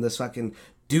having this fucking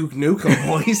Duke Nukem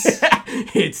voice.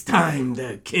 It's time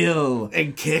to kill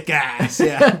and kick ass.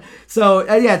 Yeah. So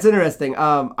yeah, it's interesting.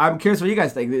 I'm curious what you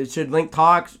guys think. Should Link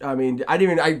talk? I mean,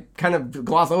 I kind of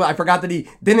glossed over. I forgot that he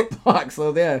didn't talk.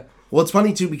 So yeah. Well, it's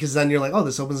funny too because then you're like, oh,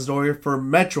 this opens the door for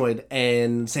Metroid,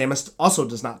 and Samus also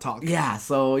does not talk. Yeah,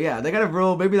 so yeah, they got a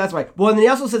real. Maybe that's why. Well, and then he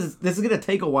also says this is gonna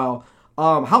take a while.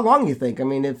 How long do you think? I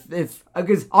mean, if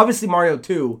because obviously Mario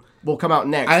 2 will come out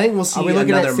next. I think we'll see. Are we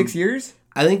looking at 6 years?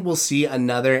 I think we'll see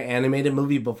another animated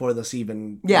movie before this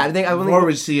even. Yeah, before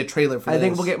we see a trailer for this. I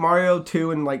think we'll get Mario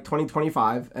 2 in like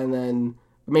 2025, and then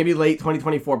maybe late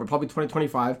 2024, but probably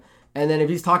 2025. And then if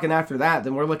he's talking after that,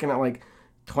 then we're looking at like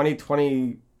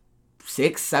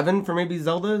 2026, 7 for maybe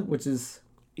Zelda, which is.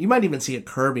 You might even see a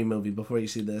Kirby movie before you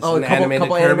see this. Oh, a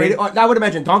couple animated. I would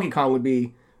imagine Donkey Kong would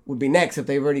be next if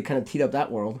they've already kind of teed up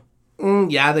that world.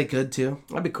 Yeah, they could too.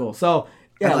 That'd be cool. So.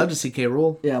 Yeah, I'd love to see K.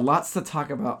 Rool. Yeah, lots to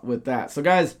talk about with that. So,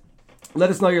 guys,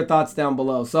 let us know your thoughts down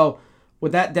below. So,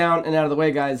 with that down and out of the way,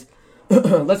 guys,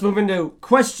 let's move into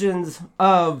questions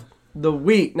of the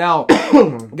week. Now,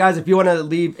 guys, if you want to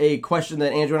leave a question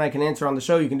that Andrew and I can answer on the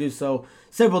show, you can do so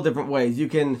several different ways. You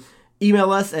can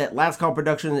email us at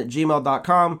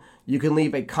lastcallproductions@gmail.com. You can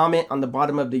leave a comment on the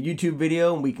bottom of the YouTube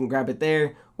video, and we can grab it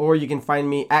there. Or you can find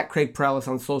me at Craig Prowlis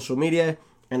on social media,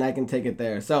 and I can take it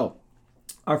there. So,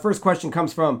 our first question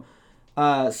comes from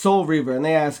Soul Reaver, and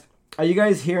they ask, are you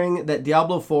guys hearing that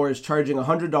Diablo 4 is charging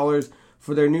 $100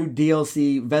 for their new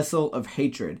DLC, Vessel of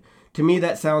Hatred? To me,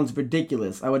 that sounds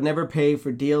ridiculous. I would never pay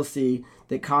for DLC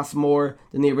that costs more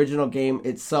than the original game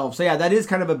itself. So yeah, that is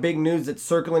kind of a big news that's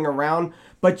circling around,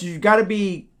 but you got to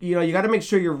be, you got to make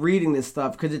sure you're reading this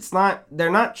stuff because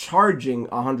they're not charging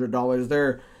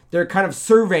 $100. They're kind of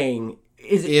surveying.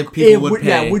 If people would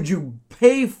pay. Yeah, would you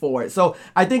pay for it? So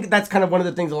I think that's kind of one of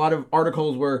the things a lot of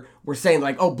articles were saying,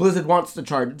 like, oh, Blizzard wants to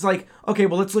charge. It's like, okay,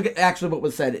 well, let's look at actually what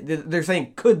was said. They're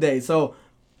saying, could they? So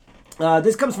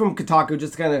this comes from Kotaku,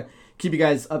 just to kind of keep you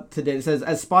guys up to date. It says,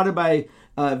 as spotted by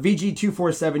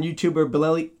VG247, YouTuber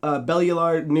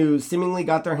Bellular News seemingly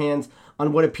got their hands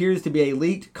on what appears to be a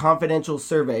leaked confidential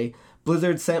survey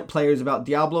Blizzard sent players about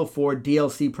Diablo 4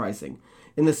 DLC pricing.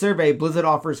 In the survey, Blizzard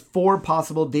offers 4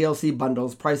 possible DLC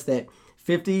bundles priced at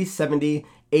 $50, $70,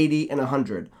 $80, and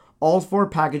 $100. All 4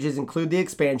 packages include the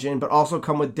expansion, but also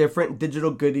come with different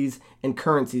digital goodies and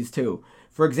currencies too.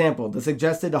 For example, the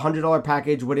suggested $100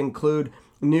 package would include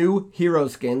new hero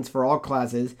skins for all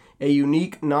classes, a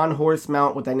unique non-horse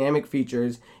mount with dynamic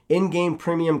features, in-game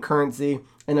premium currency,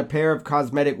 and a pair of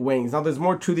cosmetic wings. Now, there's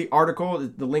more to the article.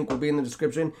 The link will be in the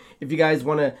description if you guys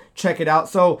want to check it out.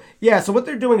 So, yeah, so what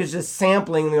they're doing is just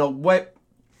sampling, what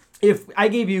if I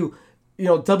gave you,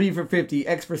 W for 50,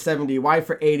 X for 70, Y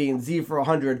for 80, and Z for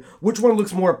 100, which one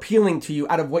looks more appealing to you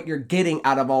out of what you're getting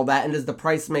out of all that, and does the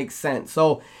price make sense?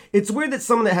 So, it's weird that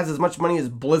someone that has as much money as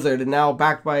Blizzard and now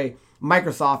backed by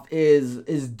Microsoft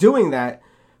is doing that.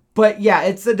 But yeah,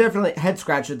 it's a definitely head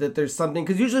scratcher that there's something,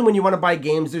 because usually when you want to buy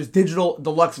games, there's digital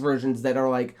deluxe versions that are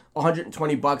like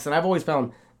 $120, and I've always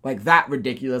found like that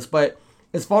ridiculous. But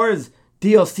as far as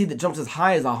DLC that jumps as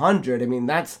high as 100, I mean,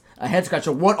 that's a head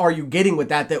scratcher. What are you getting with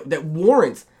that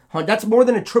warrants? That's more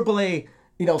than a AAA,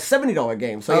 $70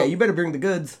 game. So yeah, you better bring the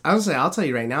goods. Honestly, I'll tell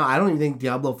you right now, I don't even think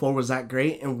Diablo 4 was that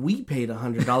great, and we paid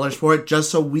 $100 for it just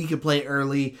so we could play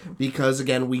early because,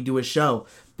 again, we do a show.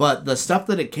 But the stuff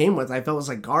that it came with, I felt was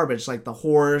like garbage, like the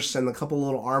horse and the couple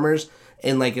little armors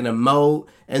and like an emote.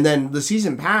 And then the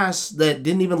season pass that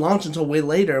didn't even launch until way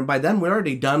later. And by then we're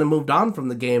already done and moved on from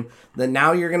the game. Then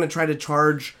now you're going to try to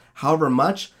charge however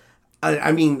much.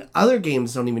 I mean, other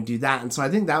games don't even do that. And so I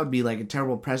think that would be like a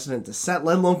terrible precedent to set,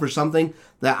 let alone for something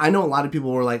that I know a lot of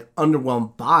people were like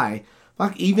underwhelmed by.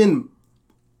 Fuck, even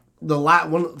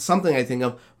something I think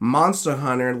of, Monster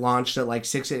Hunter launched at like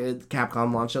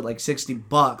Capcom launched at like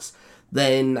 $60.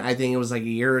 Then I think it was like a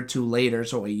year or two later,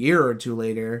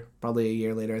 probably a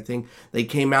year later, I think they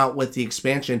came out with the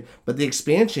expansion, but the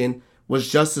expansion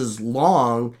was just as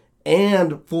long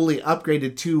and fully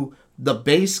upgraded to the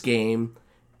base game,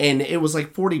 and it was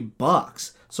like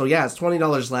 $40. So yeah, it's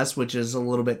 $20 less, which is a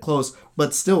little bit close,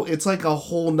 but still, it's like a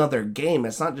whole nother game.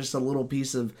 It's not just a little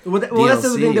piece of well, that's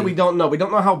the thing that we don't know. We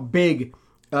don't know how big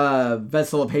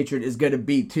Vessel of Hatred is going to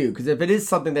be too, because if it is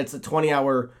something that's a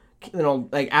 20-hour,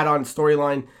 like add-on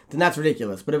storyline, then that's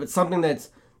ridiculous. But if it's something that's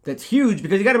huge,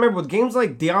 because you got to remember with games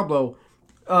like Diablo,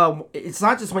 it's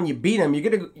not just when you beat them. You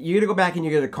gotta go back and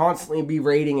you're gonna constantly be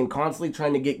raiding and constantly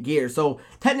trying to get gear. So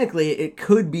technically, it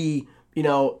could be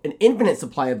an infinite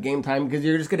supply of game time because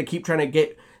you're just going to keep trying to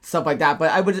get stuff like that.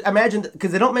 But I would imagine,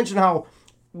 because they don't mention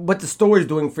what the story is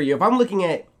doing for you. If I'm looking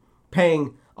at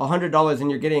paying $100 and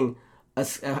you're getting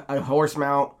a horse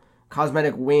mount,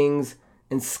 cosmetic wings,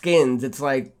 and skins, it's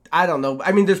like, I don't know.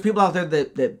 I mean, there's people out there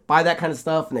that buy that kind of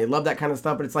stuff and they love that kind of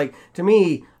stuff, but it's like, to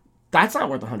me, that's not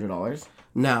worth $100.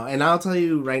 No, and I'll tell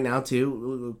you right now,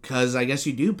 too, because I guess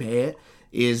you do pay it,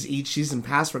 is each season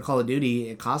pass for Call of Duty,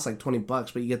 it costs like $20,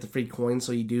 but you get the free coins,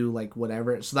 so you do like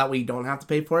whatever. So that way you don't have to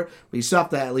pay for it, but you still have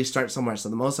to at least start somewhere. So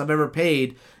the most I've ever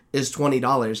paid is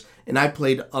 $20, and I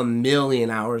played 1,000,000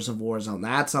 hours of Warzone.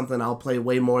 That's something I'll play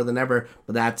way more than ever,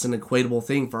 but that's an equatable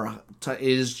thing for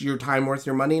is your time worth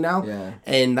your money now? Yeah.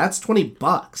 And that's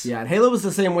 $20. Yeah, and Halo was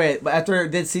the same way. But after it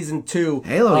did season 2,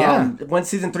 Halo, when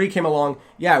season 3 came along,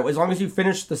 as long as you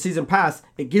finish the season pass,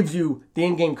 it gives you the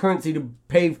in-game currency to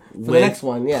pay for the next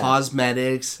one. Yeah,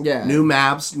 cosmetics, new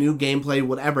maps, new gameplay,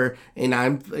 whatever.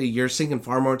 And you're sinking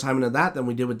far more time into that than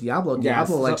we did with Diablo.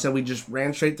 Diablo, like I said, we just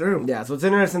ran straight through. Yeah, so it's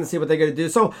interesting to see what they're gonna do.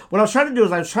 So what I was trying to do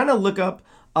is I was trying to look up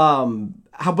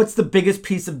what's the biggest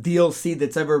piece of DLC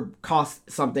that's ever cost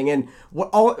something, and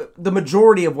the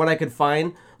majority of what I could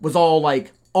find was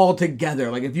all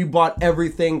together. Like if you bought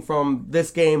everything from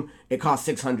this game, it cost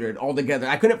 $600 all together.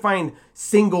 I couldn't find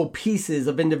single pieces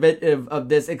of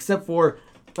this except for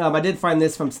I did find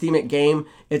this from Steam at Game.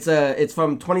 It's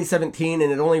from 2017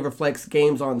 and it only reflects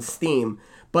games on Steam.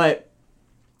 But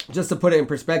just to put it in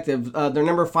perspective, their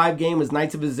number 5 game was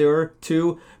Knights of Azure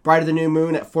 2, Bride of the New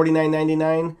Moon at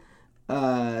 $49.99.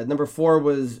 Number 4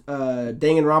 was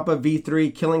Danganronpa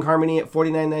V3 Killing Harmony at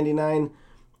 $49.99.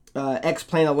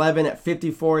 X-Plane 11 at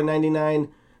 $54.99.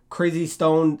 Crazy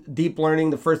Stone Deep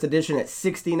Learning, the first edition, at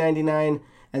 $60.99.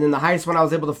 And then the highest one I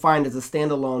was able to find as a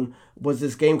standalone was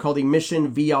this game called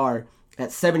Emission VR at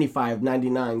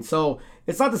 $75.99. So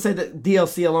it's not to say that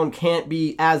DLC alone can't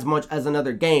be as much as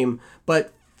another game,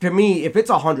 but to me, if it's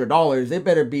 $100, it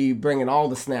better be bringing all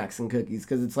the snacks and cookies,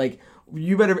 because it's like,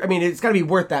 it's got to be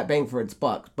worth that bang for its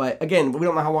buck. But again, we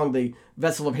don't know how long the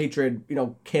Vessel of Hatred,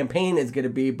 campaign is going to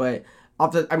be, but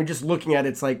just looking at it,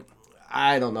 it's like,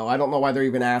 I don't know. I don't know why they're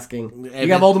even asking.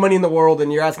 You have all the money in the world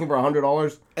and you're asking for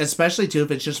 $100? Especially, too,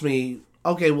 if it's just me,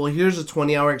 okay, well, here's a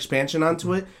 20-hour expansion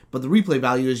onto it, but the replay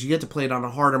value is you get to play it on a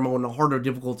harder mode and a harder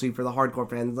difficulty for the hardcore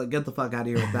fans. Like, get the fuck out of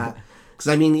here with that.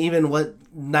 Because, even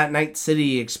that Night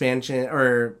City expansion,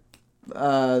 or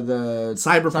the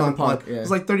Cyberpunk one, it's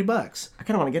like $30. I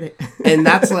kind of want to get it.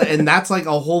 and that's like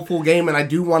a whole full game, and I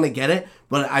do want to get it,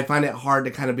 but I find it hard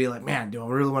to kind of be like, man, do I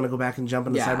really want to go back and jump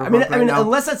into Cyberpunk now?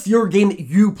 Unless that's your game that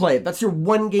you play. If that's your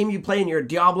one game you play and you're a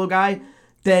Diablo guy,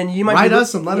 then you might write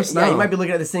us and let us know. Yeah, you might be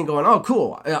looking at this thing going, oh,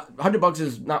 cool. $100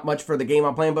 is not much for the game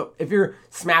I'm playing, but if you're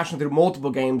smashing through multiple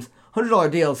games, $100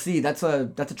 DLC, that's a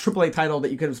AAA title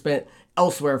that you could have spent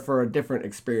elsewhere for a different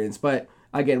experience. But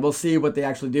again, we'll see what they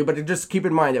actually do. But just keep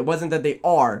in mind, it wasn't that they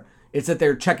are; it's that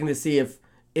they're checking to see if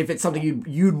it's something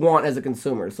you'd want as a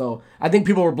consumer. So I think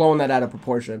people were blowing that out of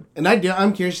proportion. And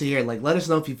I'm curious to hear, let us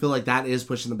know if you feel like that is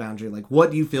pushing the boundary. Like,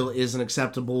 what do you feel is an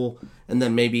acceptable, and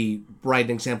then maybe write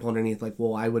an example underneath, like,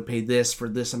 well, I would pay this for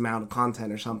this amount of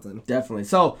content or something. Definitely.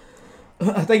 So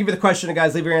thank you for the question,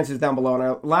 guys. Leave your answers down below. And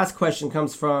our last question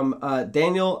comes from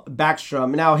Daniel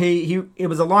Backstrom. Now, it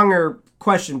was a longer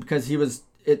question because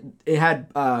it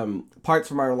had parts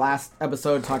from our last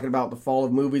episode talking about the fall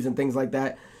of movies and things like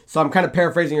that. So I'm kind of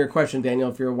paraphrasing your question,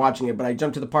 Daniel, if you're watching it, but I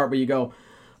jumped to the part where you go,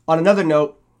 on another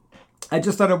note, I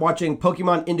just started watching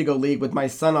Pokemon Indigo League with my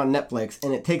son on Netflix,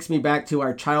 and it takes me back to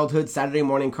our childhood Saturday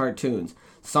morning cartoons.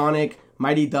 Sonic,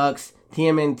 Mighty Ducks,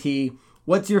 TMNT.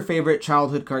 What's your favorite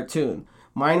childhood cartoon?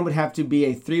 Mine would have to be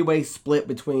a 3-way split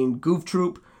between Goof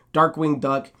Troop, Darkwing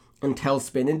Duck, and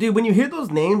Tailspin. And dude, when you hear those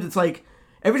names, it's like,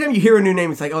 every time you hear a new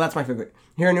name, it's like, oh, that's my favorite.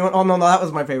 Hear a new one? Oh, no, that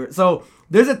was my favorite. So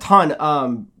there's a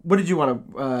ton. What did you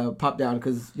want to pop down?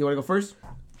 Because you want to go first?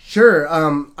 Sure.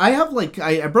 I have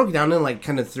I broke it down in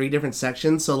kind of 3 different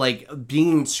sections. So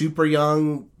being super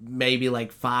young, maybe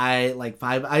five.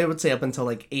 I would say up until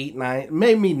 8, 9,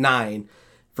 maybe 9.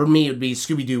 For me, it would be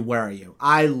Scooby-Doo, Where Are You?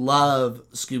 I love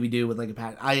Scooby-Doo with a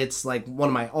passion. It's one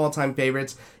of my all-time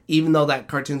favorites, even though that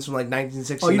cartoon's from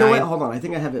 1969. Oh, you know what? Hold on. I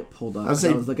think I have it pulled up. I was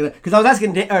looking at, because I was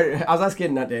asking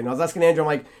Andrew. I'm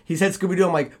like, he said Scooby-Doo.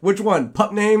 I'm like, which one?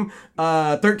 Pup Name?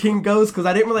 13 Ghosts? Because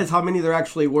I didn't realize how many there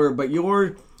actually were. But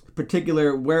your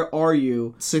particular Where Are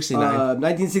You? 69.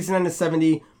 1969 to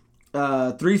 70.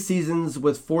 3 seasons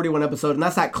with 41 episodes, and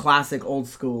that's that classic old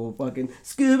school fucking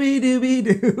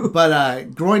Scooby-Dooby-Doo.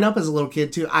 But growing up as a little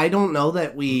kid too, I don't know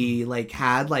that we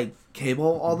had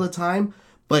cable all the time,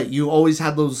 but you always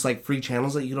had those free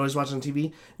channels that you could always watch on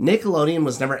TV. Nickelodeon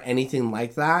was never anything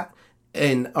like that,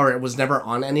 or it was never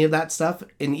on any of that stuff.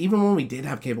 And even when we did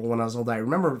have cable when I was older, I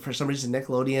remember for some reason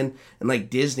Nickelodeon and like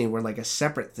Disney were like a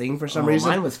separate thing for some reason.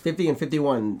 Mine was 50 and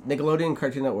 51, Nickelodeon,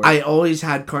 Cartoon Network. I always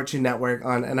had Cartoon Network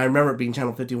on, and I remember it being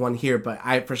Channel 51 here, but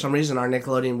for some reason our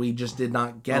Nickelodeon, we just did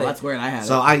not get it. That's weird, I had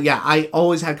so it. I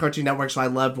always had Cartoon Network, so I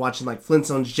loved watching like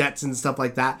Flintstones, Jets, and stuff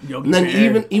like that. Yogi And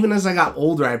then Bear. even as I got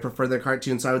older, I preferred the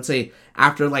cartoons, so I would say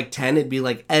after like 10, it'd be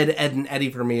like Ed, and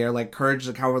Eddie for me, or like Courage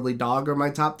the Cowardly Dog are my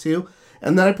top two.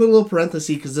 And then I put a little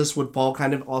parenthesis because this would fall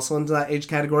kind of also into that age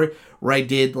category where I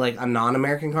did like a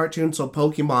non-American cartoon. So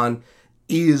Pokemon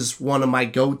is one of my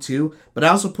go-to. But I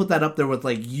also put that up there with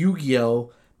like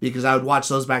Yu-Gi-Oh! Because I would watch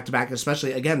those back to back,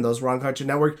 especially, again, those were on Cartoon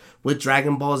Network with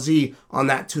Dragon Ball Z on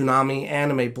that Toonami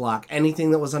anime block.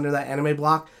 Anything that was under that anime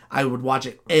block, I would watch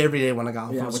it every day when I got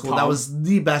home from school. That was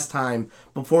the best time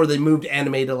before they moved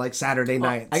anime to like Saturday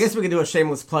nights. I guess we could do a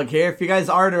shameless plug here. If you guys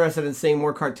are interested in seeing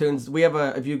more cartoons, we have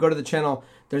if you go to the channel,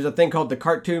 there's a thing called the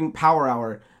Cartoon Power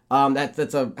Hour.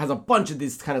 Has a bunch of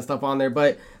these kind of stuff on there.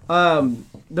 But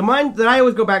the mine that I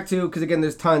always go back to, because again,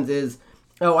 there's tons, is...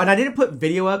 Oh, and I didn't put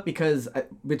video up because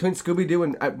between Scooby-Doo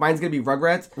and mine's going to be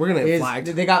Rugrats. We're going to get flagged.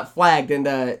 They got flagged. And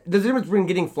there's a difference between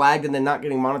getting flagged and then not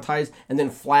getting monetized, and then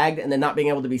flagged and then not being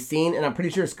able to be seen. And I'm pretty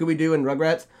sure Scooby-Doo and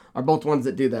Rugrats are both ones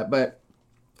that do that. But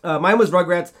mine was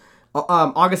Rugrats.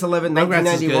 August 11,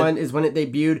 1991 is when it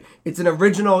debuted. It's an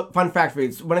original, fun fact for you,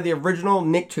 it's one of the original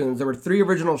Nicktoons. There were 3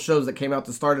 original shows that came out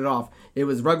to start it off. It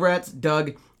was Rugrats,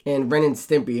 Doug, and Ren and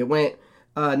Stimpy. It went...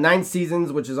 9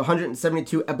 seasons, which is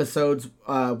 172 episodes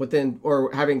having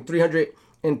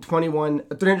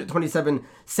 327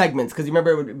 segments. Because you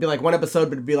remember it would be like one episode,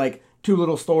 but it'd be like 2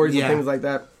 little stories and things like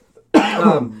that.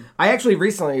 I actually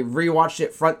recently rewatched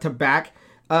it front to back.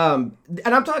 And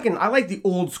I'm talking, I like the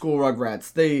old school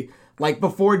Rugrats. They... Like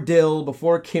before Dill,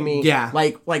 before Kimmy,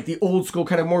 like the old school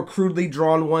kind of more crudely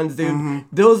drawn ones, dude. Mm-hmm.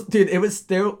 Those, dude, it was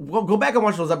there. Well, go back and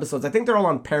watch those episodes. I think they're all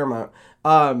on Paramount.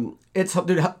 It's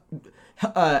dude.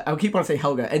 I keep wanting to say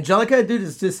Helga. Angelica, dude,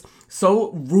 is just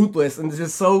so ruthless and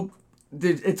just so...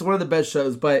 Dude, it's one of the best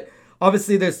shows. But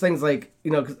obviously there's things like,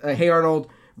 Hey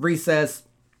Arnold, Recess.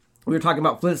 We were talking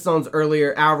about Flintstones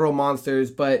earlier, Our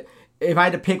Monsters. But if I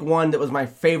had to pick one that was my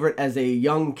favorite as a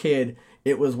young kid,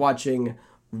 it was watching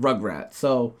Rugrats.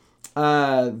 So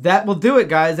that will do it,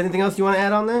 guys. Anything else you want to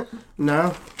add on that?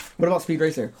 No. What about Speed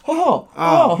Racer?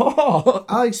 I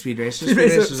like Speed Racer. Speed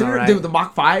Racer's all right. The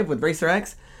Mach 5 with Racer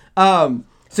X. So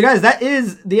guys, that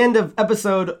is the end of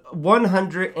episode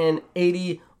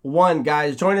 181,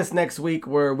 guys. Join us next week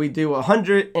where we do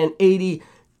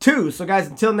 182. So guys,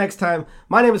 until next time,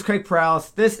 my name is Craig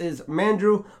Prowse. This is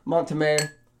Mandrew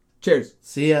Montemare. Cheers.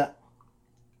 See ya.